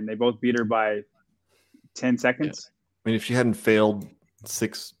Brandon. They both beat her by 10 seconds. I mean, if she hadn't failed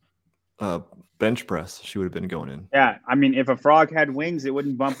 6 bench press, she would have been going in. Yeah. I mean, if a frog had wings, it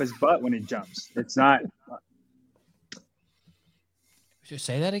wouldn't bump his butt when it jumps. It's not. Should you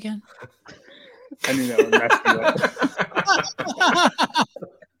say that again? I knew that would mess me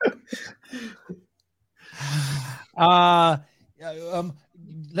up.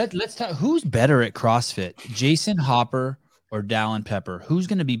 Let's talk. Who's better at CrossFit, Jason Hopper or Dallin Pepper? Who's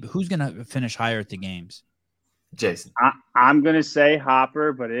gonna finish higher at the games? Jason. I'm gonna say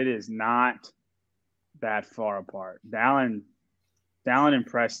Hopper, but it is not that far apart. Dallin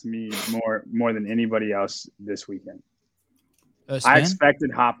impressed me more than anybody else this weekend. I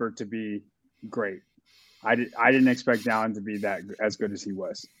expected Hopper to be great. I didn't expect Dallin to be that as good as he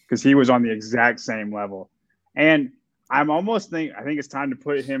was because he was on the exact same level. And I think it's time to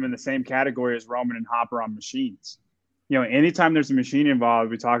put him in the same category as Roman and Hopper on machines. You know, anytime there's a machine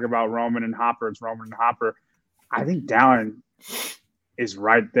involved, we talk about Roman and Hopper. It's Roman and Hopper. I think Dallin is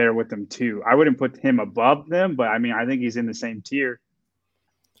right there with them too. I wouldn't put him above them, but I mean, I think he's in the same tier.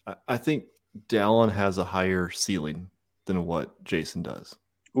 I think Dallin has a higher ceiling than what Jason does.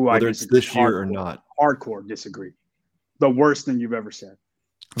 Ooh, whether it's this year or not. Hardcore disagree. The worst thing you've ever said.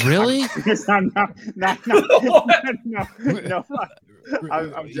 Really? No.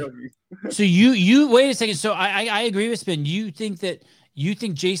 I'm joking. So you wait a second. So I agree with Spin. You think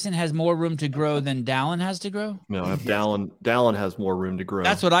Jason has more room to grow than Dallin has to grow? No, if Dallin has more room to grow.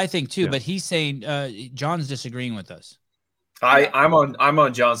 That's what I think too. Yeah. But he's saying John's disagreeing with us. I'm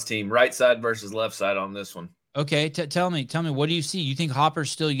on John's team, right side versus left side on this one. Okay, tell me, what do you see? You think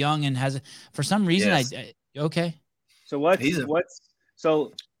Hopper's still young and has for some reason? Yes. Okay. So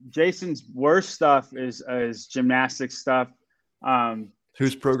so Jason's worst stuff is gymnastics stuff.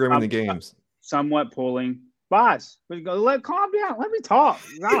 Who's programming the games? Somewhat pulling. Boss, calm down. Let me talk.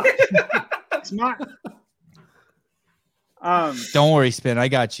 Gosh. It's not. Don't worry, Spin. I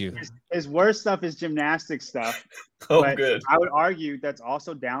got you. His worst stuff is gymnastics stuff. Oh, but good. I would argue that's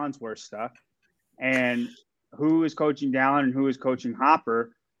also Dallin's worst stuff. And who is coaching Dallin and who is coaching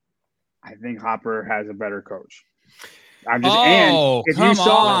Hopper? I think Hopper has a better coach. I'm just that's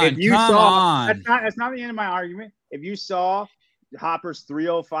not the end of my argument. If you saw Hopper's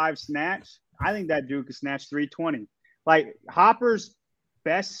 305 snatch, I think that dude could snatch 320. Like Hopper's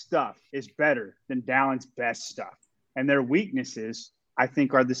best stuff is better than Dallin's best stuff. And their weaknesses, I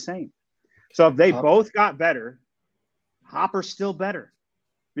think, are the same. So if they both got better, Hopper's still better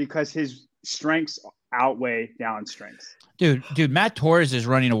because his strengths outweigh Dallin's strengths. Dude, Matt Torres is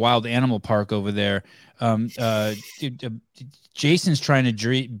running a wild animal park over there. Jason's trying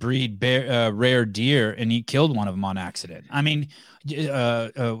to breed rare deer, and he killed one of them on accident. I mean,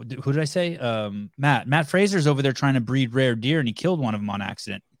 who did I say? Matt Fraser's over there trying to breed rare deer, and he killed one of them on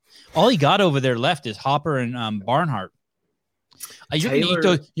accident. All he got over there left is Hopper and Barnhart. You're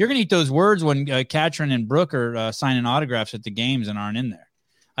gonna eat those words when Katrin and Brooke are signing autographs at the games and aren't in there.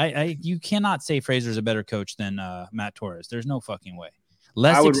 You cannot say Fraser's a better coach than Matt Torres. There's no fucking way.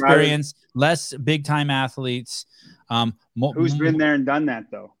 Less experience, less big time athletes. Who's been there and done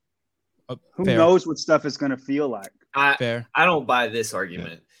that though? Who Fair. knows what stuff is going to feel like? Fair. I don't buy this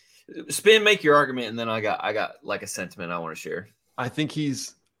argument. Spin, make your argument, and then I got like a sentiment I want to share. I think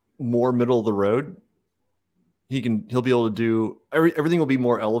he's more middle of the road. He'll be able to do everything will be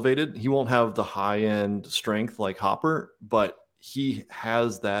more elevated. He won't have the high end strength like Hopper, but he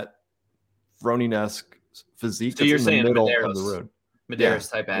has that Froning-esque physique. So you're in saying the middle Medeiros, of the road. Medeiros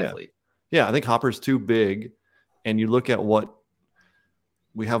type athlete. Yeah, I think Hopper's too big, and you look at what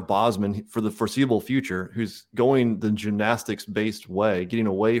we have Bosman for the foreseeable future, who's going the gymnastics based way, getting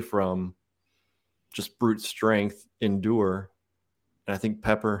away from just brute strength, endure. And I think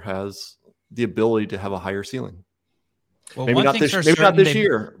Pepper has the ability to have a higher ceiling. Well, maybe not this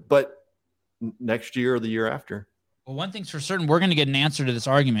year, but next year or the year after. Well, one thing's for certain, we're going to get an answer to this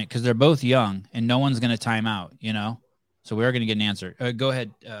argument because they're both young and no one's going to time out, So we are going to get an answer. Go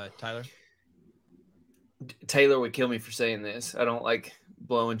ahead, Tyler. Taylor would kill me for saying this. I don't like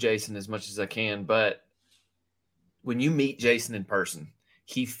blowing Jason as much as I can, but when you meet Jason in person,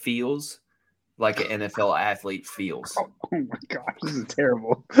 he feels like an NFL athlete feels. Oh my gosh, this is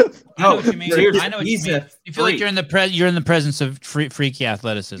terrible. I know what you mean. I know what you mean. You feel like you're in the presence of freaky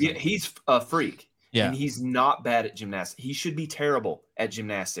athleticism. Yeah, he's a freak. Yeah. And he's not bad at gymnastics. He should be terrible at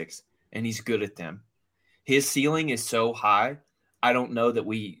gymnastics, and he's good at them. His ceiling is so high, I don't know that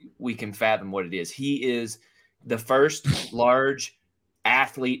we can fathom what it is. He is the first large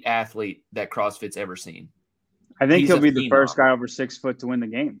athlete that CrossFit's ever seen. I think he'll be the first guy over 6 foot to win the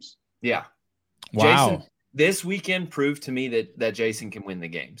games. Yeah. Wow. Jason, this weekend proved to me that Jason can win the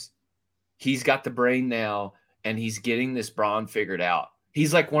games. He's got the brain now, and he's getting this brawn figured out.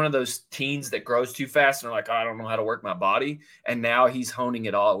 He's like one of those teens that grows too fast and are like, I don't know how to work my body. And now he's honing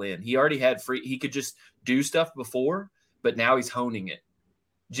it all in. He already had he could just do stuff before, but now he's honing it.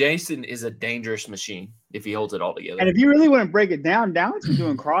 Jason is a dangerous machine if he holds it all together. And if you really want to break it down, Dallin's been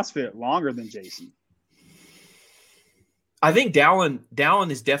doing CrossFit longer than Jason. I think Dallin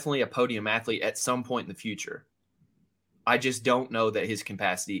is definitely a podium athlete at some point in the future. I just don't know that his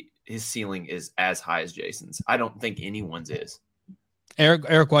ceiling is as high as Jason's. I don't think anyone's is.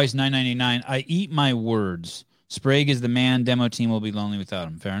 Eric Weiss, 999. I eat my words. Sprague is the man. Demo team will be lonely without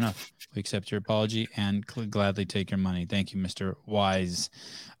him. Fair enough. We accept your apology and gladly take your money. Thank you, Mr. Wise.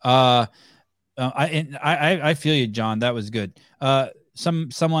 I feel you, John. That was good.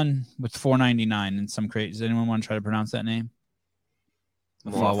 Someone with 499 and some crate. Does anyone want to try to pronounce that name?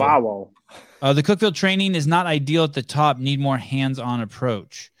 Wow. The Cookfield training is not ideal at the top. Need more hands-on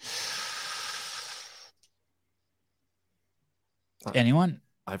approach. Anyone?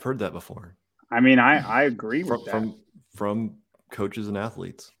 I've heard that before. I mean, I agree with that. From coaches and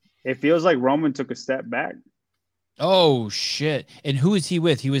athletes. It feels like Roman took a step back. Oh, shit. And who is he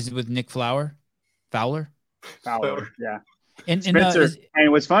with? He was with Nick Fowler, yeah. And Spencer.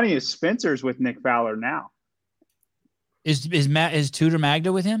 And what's funny is Spencer's with Nick Fowler now. Is Tudor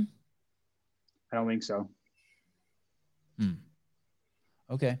Magda with him? I don't think so.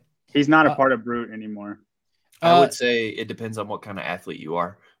 Okay. He's not a part of Brute anymore. I would say it depends on what kind of athlete you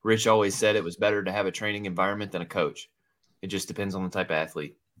are. Rich always said it was better to have a training environment than a coach. It just depends on the type of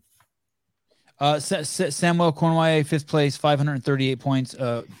athlete. Samuel Cornway, 5th place, 538 points,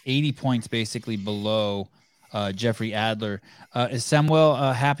 80 points basically below Jeffrey Adler. Is Samuel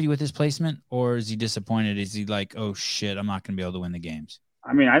happy with his placement, or is he disappointed? Is he like, oh shit, I'm not going to be able to win the games?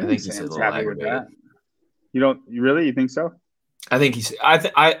 I mean, I think Sam's happy with that. You think so? I think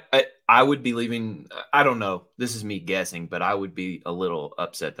I would be leaving. I don't know. This is me guessing, but I would be a little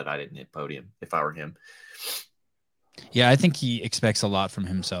upset that I didn't hit podium if I were him. Yeah, I think he expects a lot from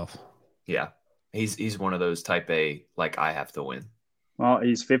himself. Yeah, he's one of those type A, like I have to win. Well,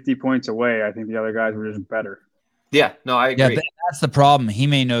 he's 50 points away. I think the other guys were just better. Yeah, no, I agree. Yeah, that's the problem. He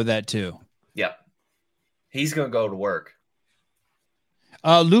may know that too. Yeah, he's gonna go to work.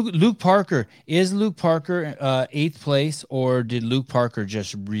 Luke Parker, is Luke Parker 8th place, or did Luke Parker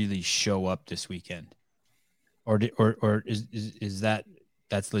just really show up this weekend, or is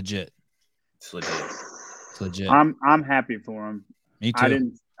that's legit? It's legit. It's legit. I'm happy for him. Me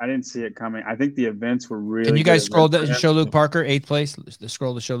too. I didn't see it coming. I think the events were really. Can you guys scroll that and show Luke Parker 8th place?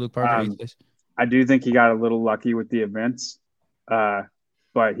 Scroll to show Luke Parker 8th place. I do think he got a little lucky with the events,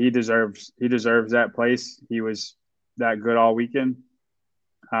 but he deserves that place. He was that good all weekend.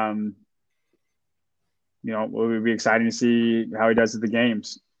 It would be exciting to see how he does at the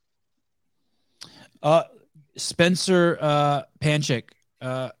games. Spencer Panchik,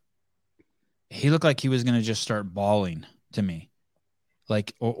 he looked like he was going to just start bawling to me.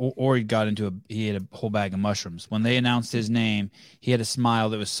 Like, or he had a whole bag of mushrooms. When they announced his name, he had a smile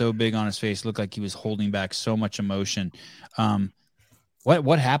that was so big on his face, looked like he was holding back so much emotion.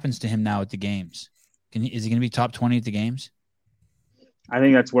 What happens to him now at the games? Is he going to be top 20 at the games? I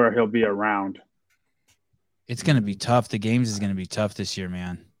think that's where he'll be around. It's going to be tough. The games is going to be tough this year,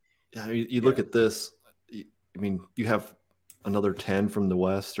 man. Yeah, you look at this. I mean, you have another 10 from the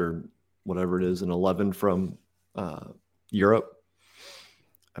West or whatever it is, and 11 from Europe.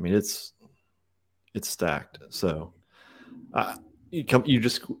 I mean, it's stacked. So you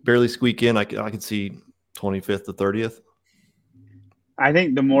just barely squeak in. I could see 25th to 30th. I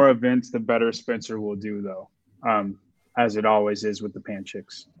think the more events, the better Spencer will do, though, as it always is with the Pan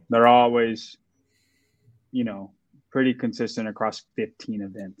Chicks. They're always, pretty consistent across 15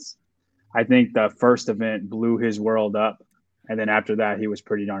 events. I think the first event blew his world up, and then after that, he was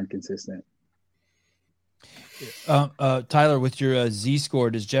pretty darn consistent. Tyler, with your Z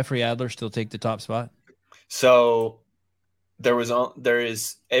score, does Jeffrey Adler still take the top spot? So there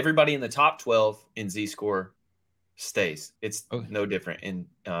is everybody in the top 12 in Z score stays. It's no different. And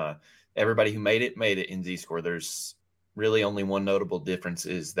everybody who made it in Z score. There's really only one notable difference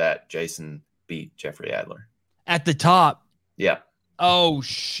is that Jason beat Jeffrey Adler at the top. Yeah. Oh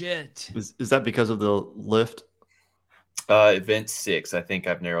shit. Is that because of the lift? Event 6. I think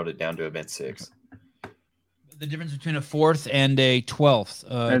I've narrowed it down to event 6. The difference between a 4th and a 12th.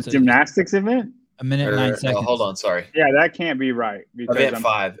 It's a gymnastics event? A minute and 9 seconds. Hold on, sorry. Yeah, that can't be right. Event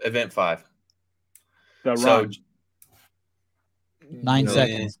 5. The run. 9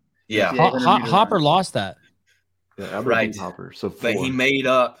 seconds. Yeah. Hopper lost that. Yeah, right. Hopper. So 4. But he made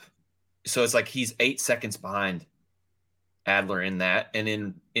up. So it's like he's 8 seconds behind Adler in that.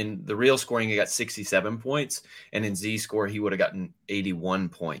 And in the real scoring, he got 67 points. And in Z score, he would have gotten 81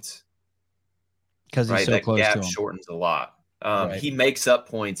 points. Because he's so close to him. That gap shortens a lot. He makes up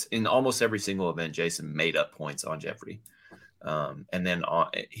points in almost every single event. Jason made up points on Jeffrey. And then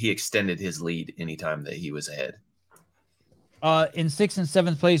he extended his lead anytime that he was ahead. In 6th and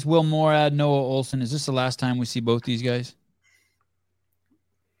 7th place, Will Morad, Noah Olson. Is this the last time we see both these guys?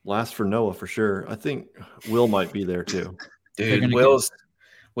 Last for Noah for sure. I think Will might be there too. Dude, Will's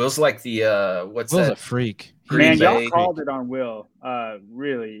like the Will's a freak. Man, y'all called it on Will.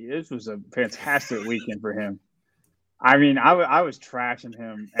 Really, this was a fantastic weekend for him. I mean, I was trashing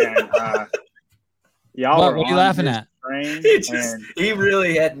him, and y'all. What are you laughing at? He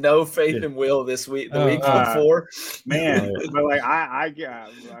really had no faith in Will this week. The week before, man. But like, I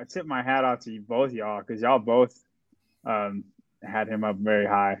tip my hat off to both y'all because y'all both had him up very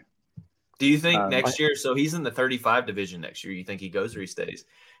high. Do you think next year? So he's in the 35 division next year. You think he goes or he stays?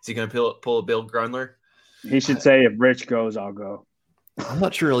 Is he going to pull a Bill Grunler? He should say, if Rich goes, I'll go. I'm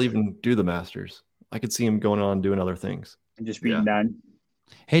not sure he'll even do the Masters. I could see him going on doing other things. And just being done.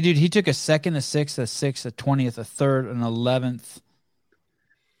 Hey, dude, he took a 2nd, a 6th, a 6th, a 20th, a 3rd, an 11th.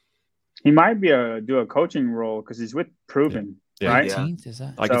 He might do a coaching role because he's with Proven, right? 18th, is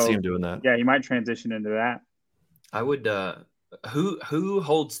that? I can see him doing that. Yeah, he might transition into that. I would. Who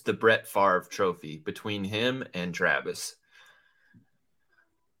holds the Brett Favre trophy between him and Travis?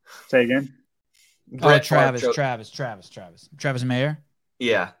 Say again. Travis Mayer.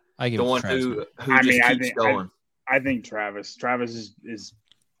 Yeah, I give the it one Travis. who just keeps going. I think Travis is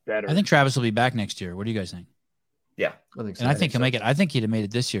better. I think Travis will be back next year. What do you guys think? Yeah, I think so. And I think he'll make it. I think he'd have made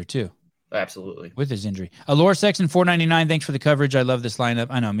it this year too. Absolutely. With his injury. Laura Sexton, $4.99. Thanks for the coverage. I love this lineup.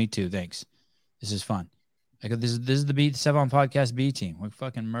 I know, me too. Thanks. This is fun. This is the Sevan Podcast B team. We're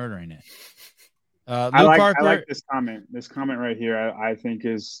fucking murdering it. I like this comment. This comment right here, I think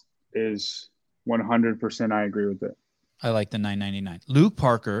is 100%. I agree with it. I like the $9.99. Luke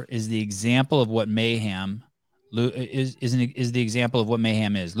Parker is the example of what mayhem. Luke is the example of what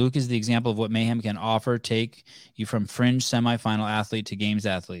mayhem is. Luke is the example of what mayhem can offer. Take you from fringe semifinal athlete to games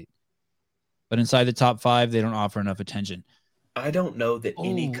athlete. But inside the top 5, they don't offer enough attention. I don't know that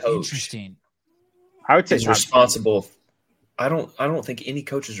any coach. I would say is responsible. I don't think any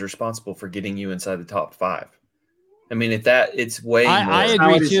coach is responsible for getting you inside the top 5. I mean, it's way more. I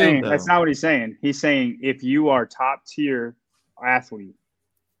agree too. That's not what he's saying. He's saying if you are top tier athlete,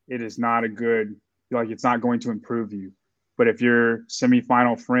 it is not it's not going to improve you. But if you're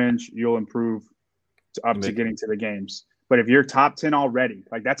semifinal fringe, you'll improve to getting to the games. But if you're top 10 already,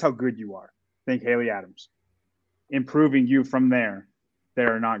 like that's how good you are. Think Haley Adams. Improving you from there,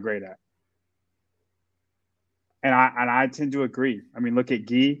 they're not great at. And I tend to agree. I mean, look at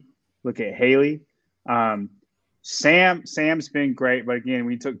Guy, look at Haley. Sam's been great, but again,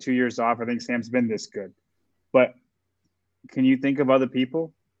 we took 2 years off. I think Sam's been this good. But can you think of other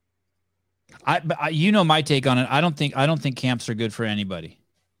people? You know my take on it. I don't think camps are good for anybody.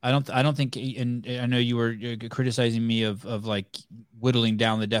 I don't think, and I know you were criticizing me of like whittling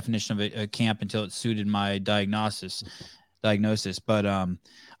down the definition of a camp until it suited my diagnosis. diagnosis. But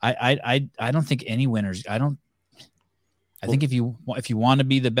I don't think any winners. I think if you want to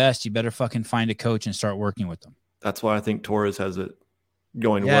be the best, you better fucking find a coach and start working with them. That's why I think Torres has it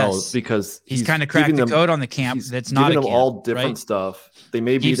going well, because he's kind of cracked the code on the camp. That's not giving a them camp, all different right? stuff. They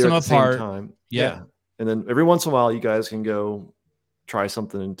may be Keeps there at them the apart. same time. Yeah. And then every once in a while, you guys can go try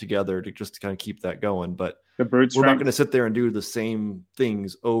something together to just kind of keep that going. But The brute we're not strength. going to sit there and do the same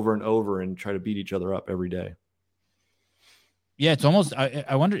things over and over and try to beat each other up every day. Yeah, it's almost.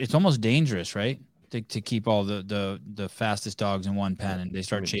 I wonder. It's almost dangerous, right? To keep all the fastest dogs in one pen and they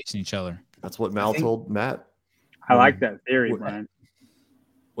start chasing each other. That's what Mal told Matt. I like that theory, Brian.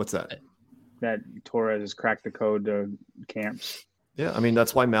 What's that? That Torres has cracked the code to camps. Yeah, I mean,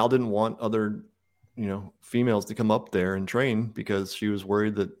 that's why Mal didn't want other, females to come up there and train, because she was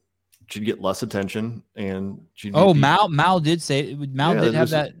worried that she'd get less attention and she'd. Mal did say did have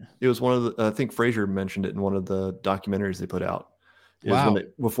that. It was one of the. I think Fraser mentioned it in one of the documentaries they put out. Wow.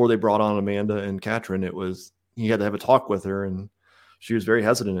 Before they brought on Amanda and Katrin, he had to have a talk with her, and she was very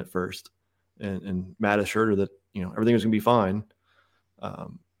hesitant at first. And Matt assured her that everything was going to be fine.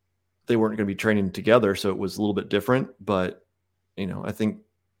 They weren't going to be training together, so it was a little bit different. But I think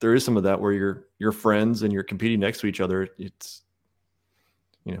there is some of that where you're friends and you're competing next to each other. It's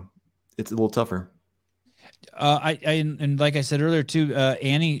it's a little tougher. And like I said earlier too,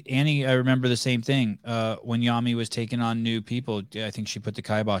 Annie, I remember the same thing. When Yami was taking on new people, I think she put the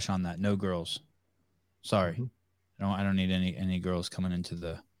kibosh on that. No girls. Sorry, I don't need any girls coming into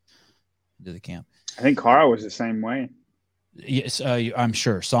the camp. I think Cara was the same way. Yes, I'm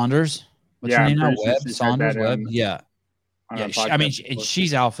sure. Saunders. What's Yeah, her name now? I'm pretty sure Webb. she said Saunders. that, Webb. Yeah. on Yeah. a I mean, podcast before.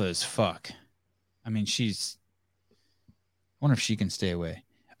 she's alpha as fuck. I mean, I wonder if she can stay away.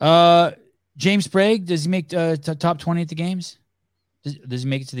 James Sprague, does he make top 20 at the games? Does he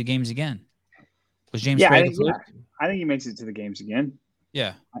make it to the games again? Was James Sprague? I think he makes it to the games again.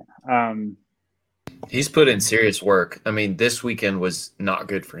 Yeah. He's put in serious work. I mean, this weekend was not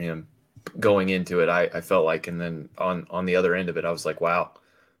good for him going into it. I felt like, and then on the other end of it, I was like, wow,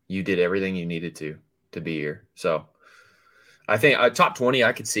 you did everything you needed to be here. So I think top 20,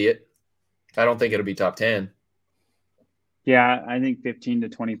 I could see it. I don't think it'll be top 10. Yeah, I think 15 to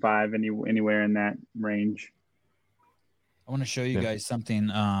 25, anywhere in that range. I want to show you guys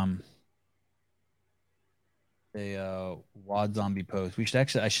something. A Wad Zombie post. We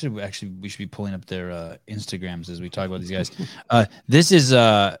should be pulling up their Instagrams as we talk about these guys. This is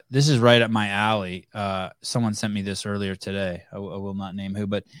right up my alley. Someone sent me this earlier today. I will not name who,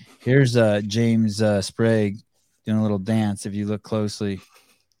 but here's James Sprague doing a little dance. If you look closely,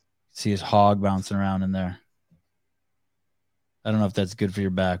 see his hog bouncing around in there. I don't know if that's good for your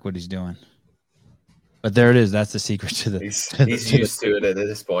back, what he's doing. But there it is. That's the secret to the. He's used to it at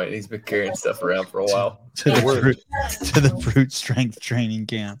this point. He's been carrying stuff around for a while. To the brute strength training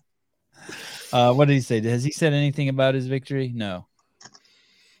camp. What did he say? Has he said anything about his victory? No.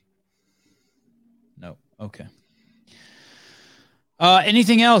 Okay.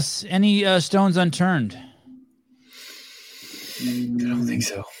 Anything else? Any stones unturned? I don't think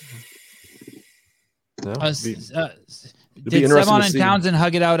so. No. Did Sevon and Townsend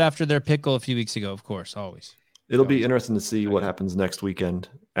hug it out after their pickle a few weeks ago? Of course, always. It'll be interesting to see what happens next weekend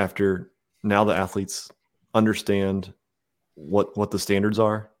after now the athletes understand what the standards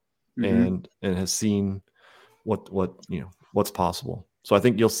are and has seen what's possible. So I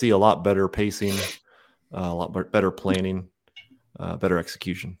think you'll see a lot better pacing, a lot better planning, better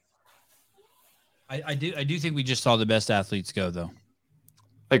execution. I do think we just saw the best athletes go, though.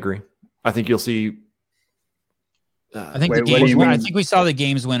 I agree. I think you'll see. I think we saw the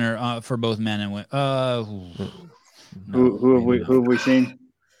games winner for both men and women. Who have we seen?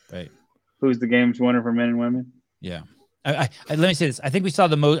 Right. Who's the games winner for men and women? Yeah. I let me say this. I think we saw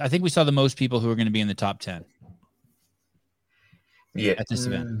the most people who are going to be in the top 10. Yeah. At this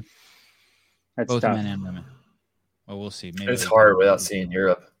event. That's both tough. men and women. Well, we'll see. Maybe it's hard without seeing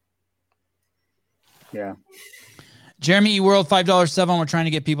Europe. Yeah. Jeremy E. World, $5 We're trying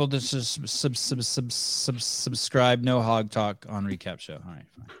to get people to subscribe. No hog talk on recap show. All right,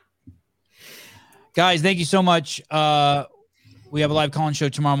 fine. Guys, thank you so much. We have a live call-in show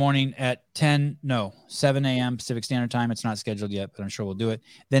tomorrow morning at 7 a.m. Pacific Standard Time. It's not scheduled yet, but I'm sure we'll do it.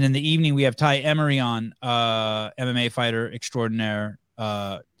 Then in the evening, we have Ty Emery on, MMA fighter extraordinaire.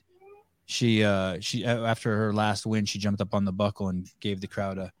 She after her last win, she jumped up on the buckle and gave the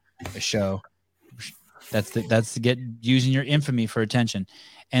crowd a show. That's using your infamy for attention.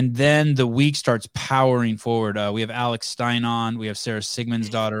 And then the week starts powering forward. We have Alex Stein on. We have Sarah Sigmund's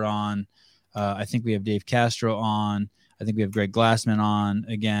daughter on. I think we have Dave Castro on. I think we have Greg Glassman on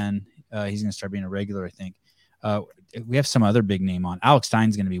again. He's going to start being a regular, I think. We have some other big name on. Alex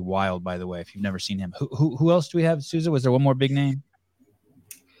Stein's going to be wild, by the way, if you've never seen him. Who else do we have, Souza? Was there one more big name?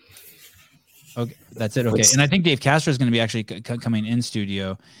 Okay, that's it. Okay, and I think Dave Castro is going to be actually coming in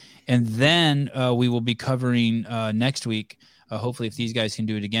studio, and then we will be covering next week. Hopefully, if these guys can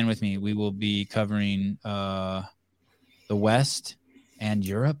do it again with me, we will be covering the West and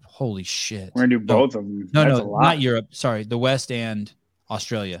Europe. Holy shit! We're gonna do both of them. No, not Europe. Sorry, the West and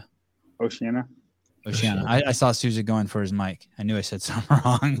Australia. Oceania. I saw Souza going for his mic. I knew I said something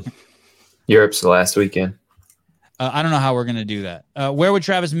wrong. Europe's the last weekend. I don't know how we're going to do that. Where would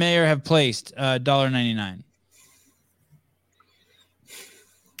Travis Mayer have placed $1.99?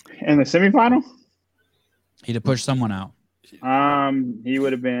 In the semifinal? He'd have pushed someone out. He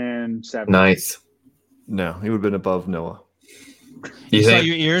would have been 7th. Ninth. No, he would have been above Noah. You saw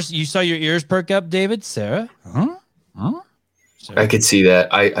your ears? You saw your ears perk up, David? Sarah? Huh? Sarah? I could see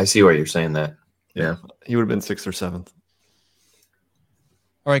that. I see why you're saying that. Yeah. He would have been 6th or 7th.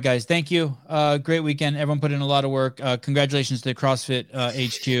 All right, guys. Thank you. Great weekend. Everyone put in a lot of work. Congratulations to CrossFit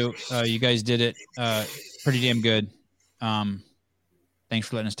HQ. You guys did it pretty damn good. Thanks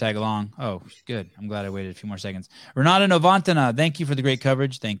for letting us tag along. Oh, good. I'm glad I waited a few more seconds. Renata Novantana, thank you for the great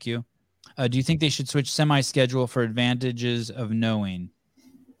coverage. Thank you. Do you think they should switch semi-schedule for advantages of knowing?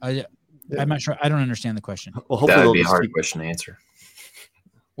 I'm not sure. I don't understand the question. Well, hopefully that would be a hard question to answer.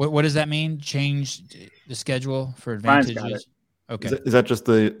 What does that mean? Change the schedule for advantages? Okay. Is that just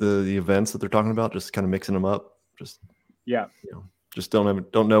the events that they're talking about? Just kind of mixing them up? Just just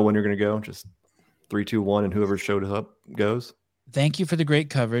don't know when you're going to go. Just 3, 2, 1, and whoever showed up goes. Thank you for the great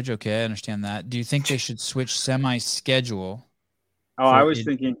coverage. Okay, I understand that. Do you think they should switch semi-schedule? Oh, I was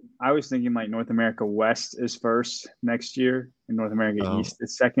thinking like North America West is first next year, and North America East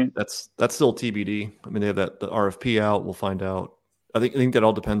is second. That's still TBD. I mean, they have the RFP out. We'll find out. I think that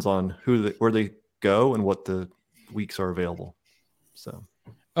all depends on where they go and what the weeks are available. So,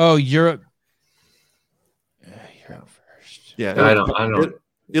 Europe first. Yeah,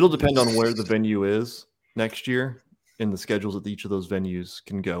 it'll depend on where the venue is next year and the schedules that each of those venues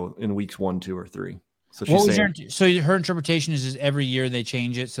can go in weeks 1, 2, or 3. So her interpretation is every year they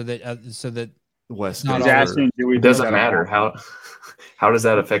change it so that West. He's asking, it doesn't matter how does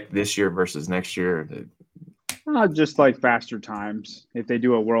that affect this year versus next year? Just like faster times. If they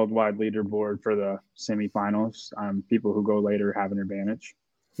do a worldwide leaderboard for the semifinals, people who go later have an advantage.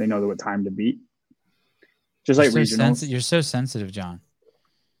 They know what time to beat. Just like regionals. You're so sensitive, John.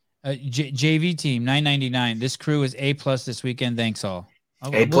 JV team $9.99. This crew is A+ this weekend. Thanks all.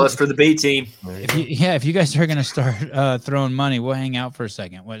 A+ for the B team. If you guys are going to start throwing money, we'll hang out for a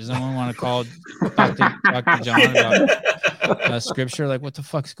second. What does someone want to talk to John about scripture? Like, what the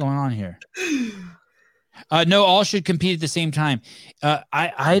fuck's going on here? No, all should compete at the same time.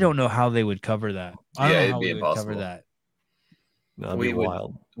 I don't know how they would cover that. I don't know how we would cover that. No, that'd be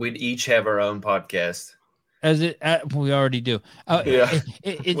wild. We'd each have our own podcast. We already do.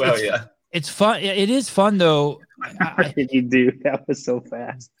 It's fun. It is fun though. What did you do? That was so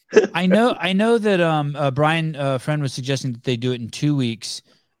fast. I know that Brian friend was suggesting that they do it in 2 weeks.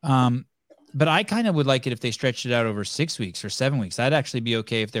 But I kind of would like it if they stretched it out over 6 weeks or 7 weeks. I'd actually be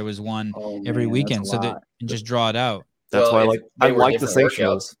okay if there was one every weekend, and just draw it out. That's why I like the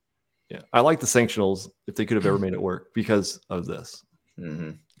sanctionals. Yeah, I like the sanctionals if they could have ever made it work because of this.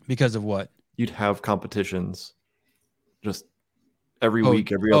 Mm-hmm. Because of what? You'd have competitions just every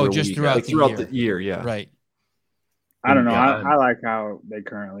week, every other just week, throughout the year. Yeah, right. I don't know. I like how they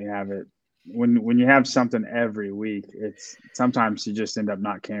currently have it. When you have something every week, it's sometimes you just end up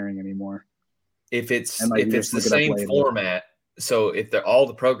not caring anymore. If it's the same format, so if all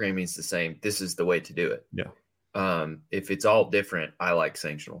the programming is the same, this is the way to do it. Yeah. If it's all different, I like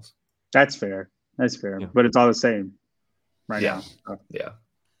sanctionals. That's fair. Yeah. But it's all the same right now. So. Yeah.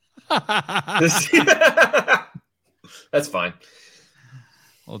 That's fine.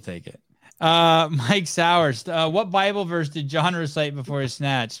 We'll take it. Mike Sowers, what Bible verse did John recite before his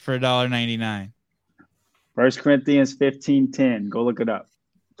snatch for $1.99? 1 Corinthians 15:10. Go look it up.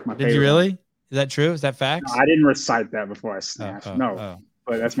 Did you really? Is that true? Is that facts? No, I didn't recite that before I snatched. But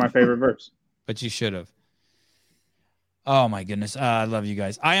that's my favorite verse. But you should have. Oh my goodness. I love you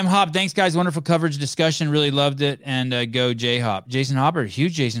guys. I am Hop. Thanks guys. Wonderful coverage discussion. Really loved it. And go J Hop. Jason Hopper,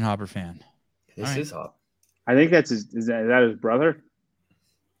 huge Jason Hopper fan. This is Hop. I think that's is that his brother?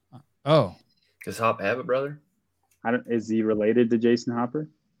 Oh. Does Hop have a brother? Is he related to Jason Hopper?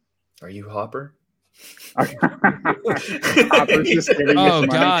 Are you Hopper? Hopper's just kidding. Oh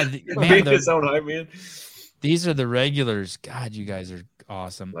God. Man, his own hype man. These are the regulars. God, you guys are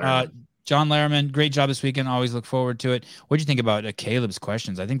awesome. John Larriman, great job this weekend. Always look forward to it. What do you think about Caleb's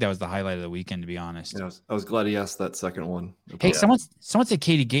questions? I think that was the highlight of the weekend, to be honest. Yeah, I was glad he asked that second one. Hey, someone said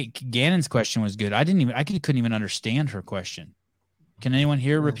Katie Gannon's question was good. I couldn't even understand her question. Can anyone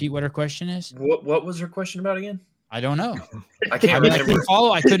here repeat what her question is? What was her question about again? I don't know. I can't remember.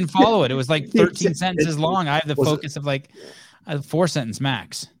 I couldn't follow it. It was like 13 sentences long. I have the focus of like a 4-sentence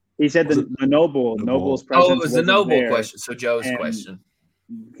max. He said the Noble's presence. Oh, it was the Noble question. So Joe's question.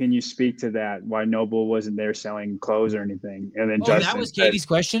 Can you speak to that? Why Noble wasn't there selling clothes or anything? And then Justin that was Katie's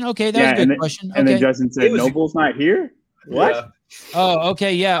question. Okay, that was a good question. And then Justin said, "Noble's not here." What? Yeah. Oh,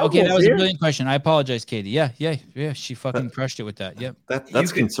 okay, yeah, okay. That was here? A brilliant question. I apologize, Katie. Yeah. She fucking crushed it with that. Yep.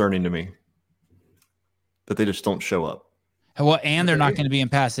 That's concerning to me. That they just don't show up. Well, and they're not going to be in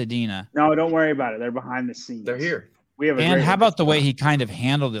Pasadena. No, don't worry about it. They're behind the scenes. They're here. We have. And how about the way he kind of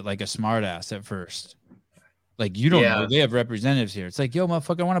handled it like a smartass at first? Like, you don't know they have representatives here. It's like, yo,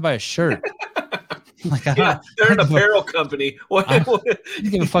 motherfucker, I want to buy a shirt. Like, they're an apparel company. You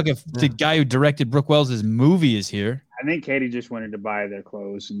give a fuck if the guy who directed Brooke Wells' movie is here. I think Katie just wanted to buy their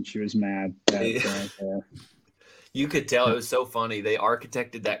clothes and she was mad. You could tell it was so funny. They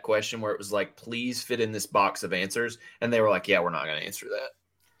architected that question where it was like, please fit in this box of answers. And they were like, yeah, we're not going to answer that.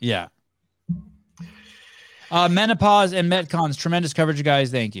 Yeah. Menopause and Metcons, tremendous coverage, guys.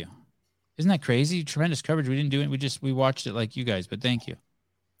 Thank you. Isn't that crazy? Tremendous coverage. We didn't do it. We watched it like you guys, but thank you.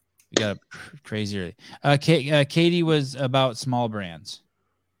 We got crazy early. Katie was about small brands.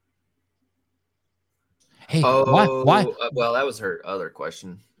 Hey, why? Well, that was her other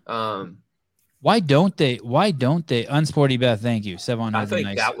question. Why don't they? Unsporty Beth, thank you. Sevon I has think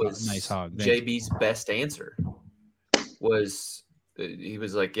a that was nice hog. JB's best answer. He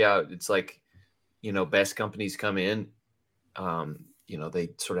was like, yeah, it's like, best companies come in. They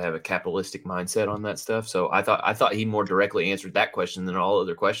sort of have a capitalistic mindset on that stuff. So I thought he more directly answered that question than all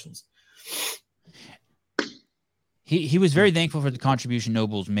other questions. He was very thankful for the contribution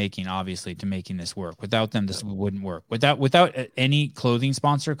Noble's making, obviously, to making this work. Without them, this wouldn't work. Without any clothing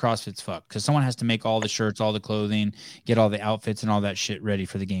sponsor, CrossFit's fucked, because someone has to make all the shirts, all the clothing, get all the outfits and all that shit ready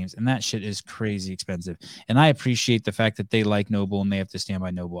for the games. And that shit is crazy expensive. And I appreciate the fact that they like Noble and they have to stand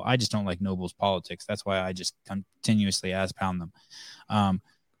by Noble. I just don't like Noble's politics. That's why I just continuously pound them.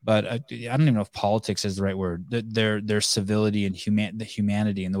 But I don't even know if politics is the right word. Their civility and the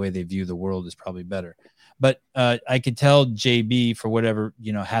humanity and the way they view the world is probably better. But I could tell JB, for whatever,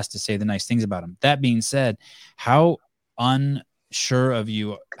 has to say the nice things about him. That being said, how unsure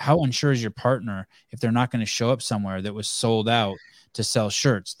is your partner if they're not going to show up somewhere that was sold out to sell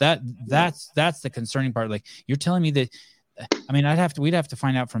shirts? That's the concerning part. Like, you're telling me that, I mean, we'd have to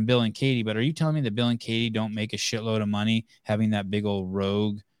find out from Bill and Katie, but are you telling me that Bill and Katie don't make a shitload of money having that big old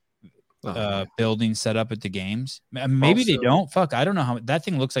rogue building set up at the games? Maybe they don't. Fuck, I don't know how that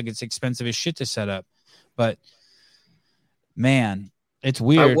thing looks like. It's expensive as shit to set up. But man, it's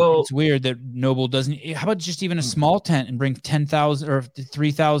weird. It's weird that Noble doesn't. How about just even a small tent and bring 10,000 or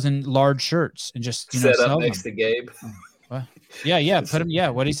 3,000 large shirts and just set sell up next to Gabe? What? Yeah. Put him. Yeah,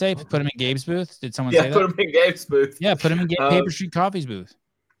 what did he say? Put him in Gabe's booth. Did someone say that? Put him in Gabe's booth. Yeah, put him in Paper Street Coffee's booth.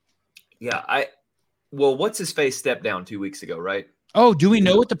 Yeah, what's his face stepped down 2 weeks ago, right? Oh, do we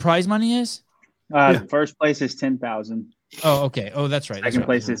know what the prize money is? First place is 10,000. Oh, okay. Oh, that's right. Second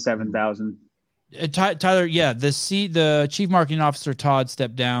place is 7,000. Tyler, yeah, the chief marketing officer, Todd,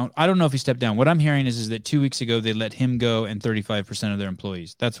 stepped down. I don't know if he stepped down. What I'm hearing is that 2 weeks ago they let him go and 35% of their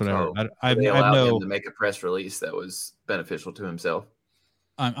employees. That's what I heard. I allowed him to make a press release that was beneficial to himself.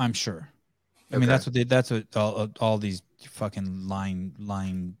 I'm sure. I mean, that's what all these fucking lying.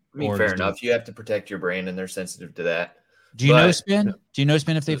 I mean, fair enough. You have to protect your brand, and they're sensitive to that. Do you know Spin? Do you know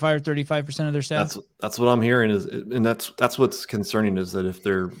Spin if they fire 35% of their staff? That's what I'm hearing and that's what's concerning, is that if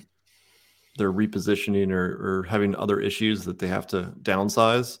they're repositioning or having other issues that they have to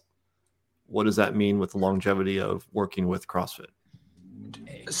downsize, what does that mean with the longevity of working with CrossFit?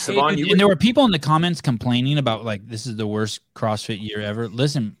 And there were people in the comments complaining about, like, this is the worst CrossFit year ever.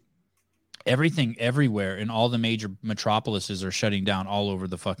 Listen, everything everywhere in all the major metropolises are shutting down all over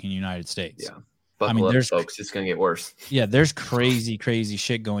the fucking United States. Yeah. Buckle up, folks. It's going to get worse. Yeah, there's crazy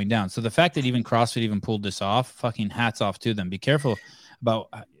shit going down. So the fact that even CrossFit even pulled this off, fucking hats off to them. Be careful about.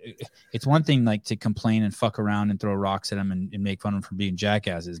 It's one thing, like, to complain and fuck around and throw rocks at them and make fun of them for being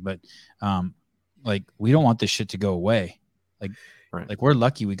jackasses, but like, we don't want this shit to go away. Like we're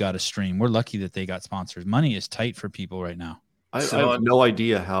lucky we got a stream. We're lucky that they got sponsors. Money is tight for people right now. I have no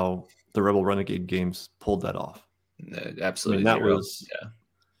idea how the Rebel Renegade Games pulled that off. No, absolutely, I mean, that was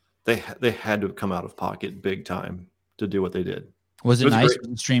they had to come out of pocket big time to do what they did. Was it nice? Was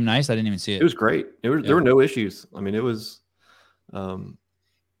the stream nice? I didn't even see it. It was great. There were no issues. I mean, it was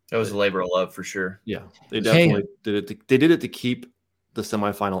That was a labor of love for sure. Yeah, they definitely did it. They did it to keep the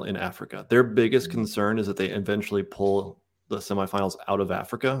semifinal in Africa. Their biggest concern is that they eventually pull the semifinals out of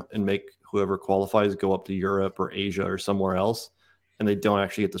Africa and make whoever qualifies go up to Europe or Asia or somewhere else, and they don't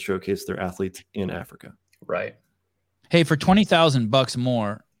actually get to showcase their athletes in Africa. Right. Hey, for $20,000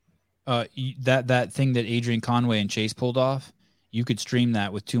 more, that thing that Adrian Conway and Chase pulled off, you could stream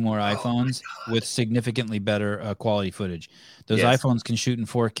that with 2 more iPhones with significantly better quality footage. Those iPhones can shoot in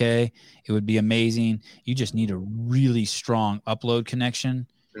 4K. It would be amazing. You just need a really strong upload connection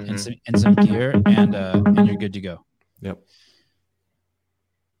and some gear, and you're good to go. Yep.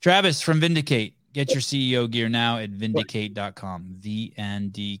 Travis from Vindicate. Get your CEO gear now at vindicate.com.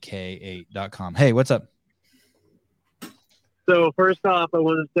 VNDK8.com. Hey, what's up? So first off, I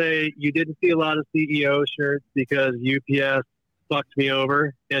want to say you didn't see a lot of CEO shirts because UPS fucked me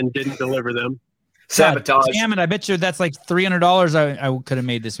over and didn't deliver them. Sabotage. God damn it! I bet you that's like $300 I could have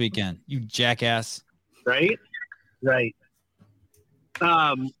made this weekend. You jackass. Right.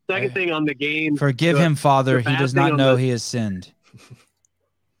 Second thing on the game. Forgive him, Father. He does not know he has sinned.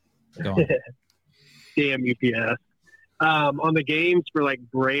 Go on. Damn UPS. On the games for like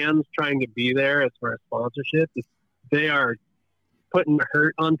brands trying to be there as far as sponsorship, they are putting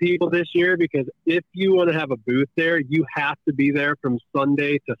hurt on people this year because if you want to have a booth there, you have to be there from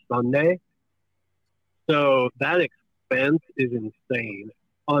Sunday to Sunday. So that expense is insane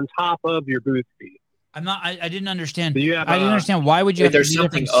on top of your booth fee. I didn't understand. So I didn't understand. Why would you have to be there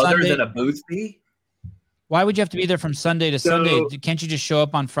from other Sunday? than a booth fee? Why would you have to be there from Sunday to Sunday? Can't you just show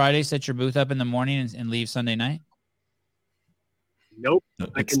up on Friday, set your booth up in the morning, and leave Sunday night? Nope.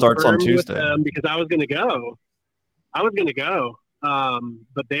 It starts on Tuesday. Because I was going to go.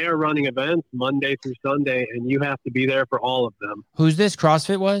 But they are running events Monday through Sunday, and you have to be there for all of them. Who's this?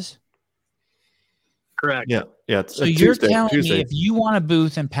 CrossFit was? Correct. Yeah. It's so you're telling me if you want a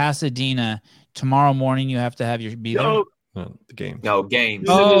booth in Pasadena tomorrow morning, you have to have your be there? The game. No, games.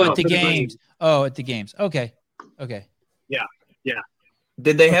 At the games. Oh, at the games. Okay. Yeah.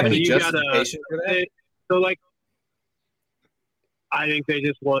 Did they have any So justification for that? I think they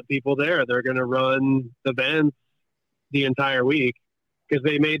just want people there. They're going to run events the entire week because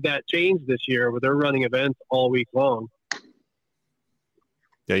they made that change this year where they're running events all week long.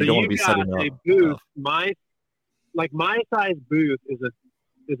 Yeah, you don't want to be setting up a booth. My size booth is a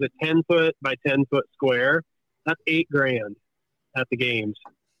 10-foot by 10-foot square. That's $8,000 at the games.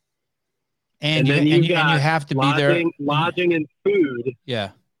 And you have to be there. Lodging and food. Yeah,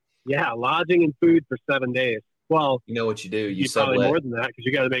 lodging and food for 7 days. Well, you know what you do. You probably sublet. more than that because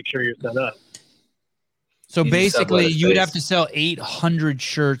you got to make sure you're set up. So basically, you would have to sell 800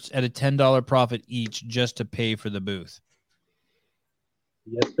 shirts at a $10 profit each just to pay for the booth.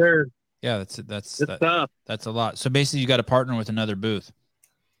 Yes, sir. Yeah, that's tough. That's a lot. So basically, you got to partner with another booth.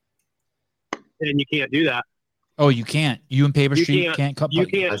 And you can't do that. Oh, you can't. You and Paper Street can't. You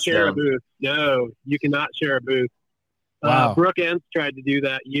can't share a booth. No, you cannot share a booth. Wow. Brooke Entz tried to do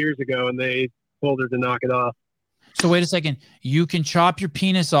that years ago, and they told her to knock it off. So wait a second. You can chop your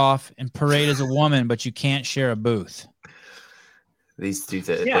penis off and parade as a woman, but you can't share a booth. These two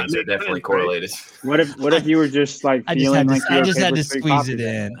things are definitely correlated. What if you were just like I just had to squeeze it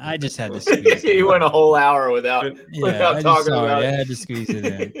in. I just had to squeeze it in. You went a whole hour without talking about it. I had to squeeze it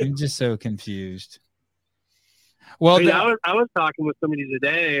in. I'm just so confused. Well, I was talking with somebody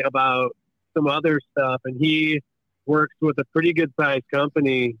today about some other stuff, and he works with a pretty good sized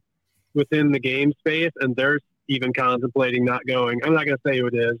company within the game space, and they're even contemplating not going. I'm not going to say who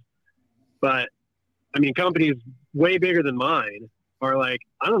it is, but I mean, companies way bigger than mine are like,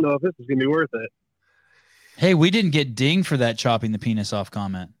 I don't know if this is going to be worth it. Hey, we didn't get dinged for that chopping the penis off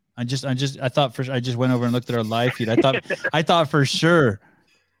comment. I just went over and looked at our live feed. I thought for sure.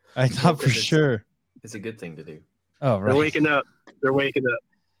 It's a good thing to do. Oh, right. They're waking up.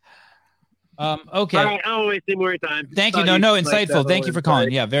 Okay. All right, I won't waste any more time. Thank you. No, insightful. Thank you for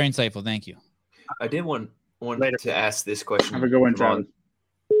calling. Yeah, very insightful. Thank you. I did want to ask this question. Have a good one, Travis.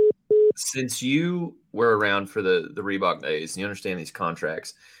 Since you were around for the Reebok days, and you understand these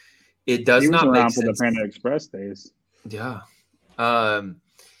contracts, it does not make sense. For the Panda Express days. Yeah.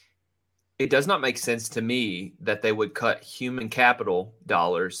 It does not make sense to me that they would cut human capital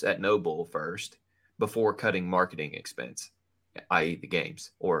dollars at Noble first before cutting marketing expense, i.e. the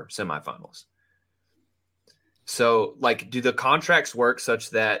games or semifinals. So, do the contracts work such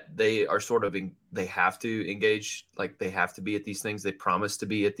that they are sort of they have to engage, they have to be at these things, they promise to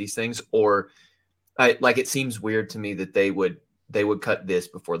be at these things, or it seems weird to me that they would cut this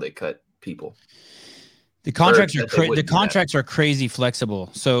before they cut people. The contracts are crazy flexible.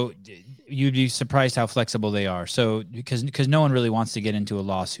 So you'd be surprised how flexible they are. So because no one really wants to get into a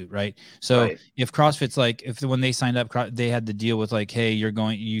lawsuit, right? So if CrossFit's like, when they signed up, they had the deal with like, hey,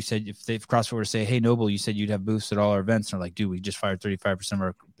 you said if CrossFit were to say, hey, Noble, you said you'd have booths at all our events, and they're like, dude, we just fired 35% of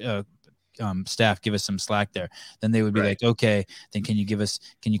our staff, give us some slack there. Then they would be like, okay, then can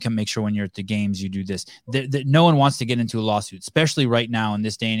you come make sure when you're at the games you do this? No one wants to get into a lawsuit, especially right now in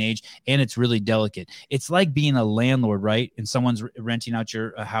this day and age, and it's really delicate. It's like being a landlord, right? And someone's renting out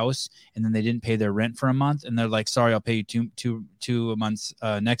your house, and then they didn't pay their rent for a month, and they're like, sorry, I'll pay you two months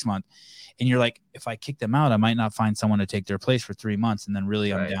next month. And you're like, if I kick them out, I might not find someone to take their place for 3 months, and then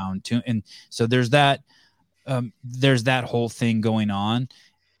really I'm down to. And so there's that whole thing going on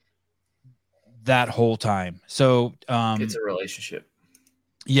that whole time. So it's a relationship.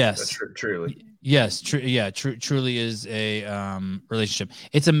 Yes. Truly. Yes. Truly is a relationship.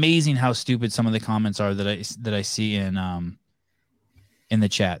 It's amazing how stupid some of the comments are that I see in the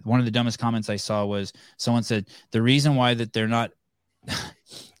chat. One of the dumbest comments I saw was someone said the reason why they're not I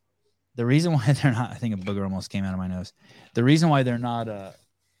think a booger almost came out of my nose. The reason why they're not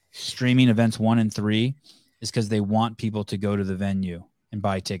streaming events 1 and 3 is because they want people to go to the venue and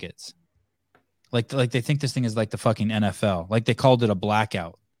buy tickets. Like they think this thing is like the fucking NFL. Like they called it a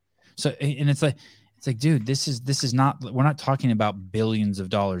blackout. So, and it's like, dude, this is not, we're not talking about billions of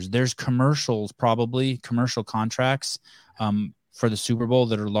dollars. There's commercial contracts for the Super Bowl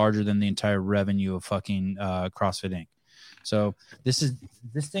that are larger than the entire revenue of fucking CrossFit Inc. So this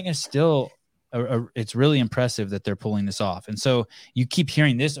thing is still it's really impressive that they're pulling this off. And so you keep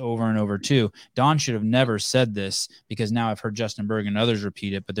hearing this over and over too. Don should have never said this, because now I've heard Justin Berg and others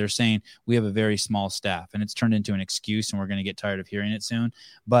repeat it, but they're saying we have a very small staff, and it's turned into an excuse, and we're going to get tired of hearing it soon.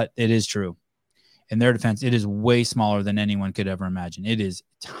 But it is true. In their defense, it is way smaller than anyone could ever imagine. It is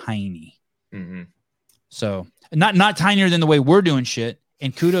tiny. Mm-hmm. So not tinier than the way we're doing shit.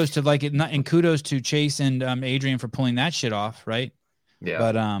 And kudos to Chase and Adrian for pulling that shit off. Right.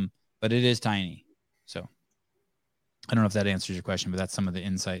 Yeah. But it is tiny. So I don't know if that answers your question, but that's some of the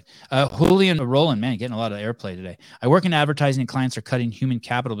insight. Julian Roland, man, getting a lot of airplay today. I work in advertising, and clients are cutting human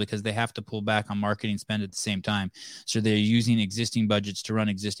capital because they have to pull back on marketing spend at the same time. So they're using existing budgets to run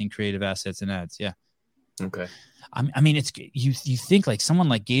existing creative assets and ads. Yeah. Okay. I mean, it's you think like someone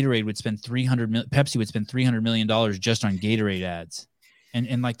like Gatorade would spend Pepsi would spend $300 million just on Gatorade ads.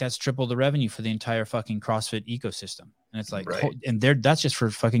 And like that's triple the revenue for the entire fucking CrossFit ecosystem. And it's like, and that's just for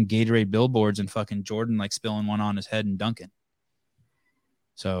fucking Gatorade billboards and fucking Jordan like spilling one on his head and dunking.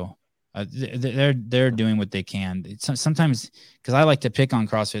 So they're doing what they can. Sometimes, because I like to pick on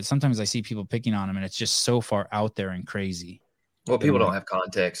CrossFit, sometimes I see people picking on them, and it's just so far out there and crazy. Well, people don't have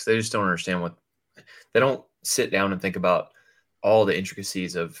context. They just don't understand they don't sit down and think about all the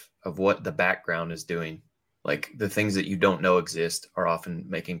intricacies of what the background is doing. Like the things that you don't know exist are often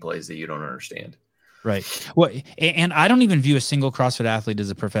making plays that you don't understand. Right. Well, and I don't even view a single CrossFit athlete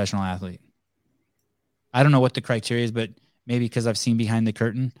as a professional athlete. I don't know what the criteria is, but maybe because I've seen behind the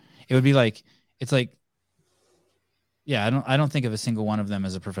curtain, it would be like, it's like, yeah, I don't think of a single one of them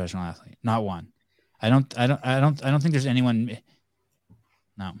as a professional athlete. Not one. I don't think there's anyone.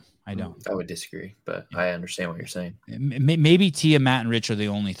 No, I don't. I would disagree, but yeah. I understand what you're saying. Maybe Tia, Matt, and Rich are the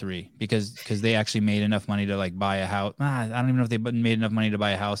only 3 because they actually made enough money to like buy a house. I don't even know if they made enough money to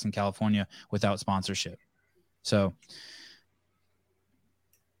buy a house in California without sponsorship. So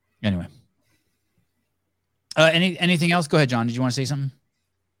anyway, anything else? Go ahead, John. Did you want to say something?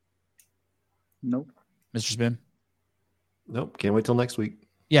 Nope. Mr. Spin? Nope. Can't wait till next week.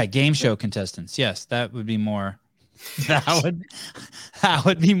 Yeah, game show contestants. Yes, that would be more. That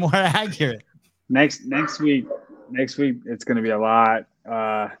would be more accurate. Next week it's going to be a lot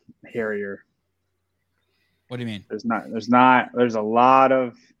hairier. What do you mean? There's a lot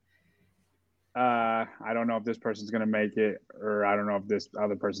of I don't know if this person's going to make it, or I don't know if this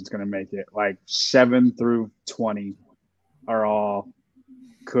other person's going to make it. Like 7 through 20 are all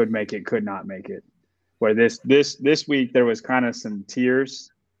could make it, could not make it. Where this week there was kind of some tiers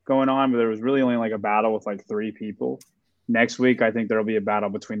going on, but there was really only like a battle with like 3 people. Next week, I think there'll be a battle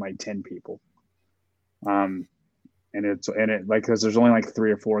between like 10 people. And it like, cause there's only like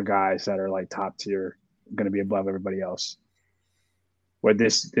 3 or 4 guys that are like top tier, going to be above everybody else. Where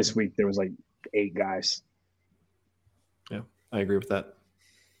this week there was like 8 guys. Yeah, I agree with that.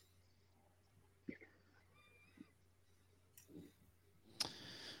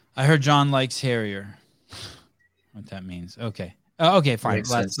 I heard John likes Harrier. What that means. Okay. Okay, fine.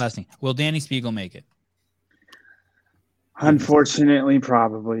 Last thing. Will Danny Spiegel make it? Unfortunately,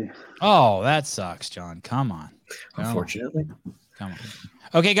 probably. Oh, that sucks, John. Come on. Unfortunately. Come on.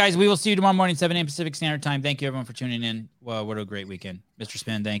 Okay, guys, we will see you tomorrow morning, 7 a.m. Pacific Standard Time. Thank you, everyone, for tuning in. Well, what a great weekend. Mr.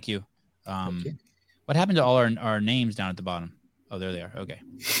 Spin, thank you. What happened to all our names down at the bottom? Oh, there they are. Okay.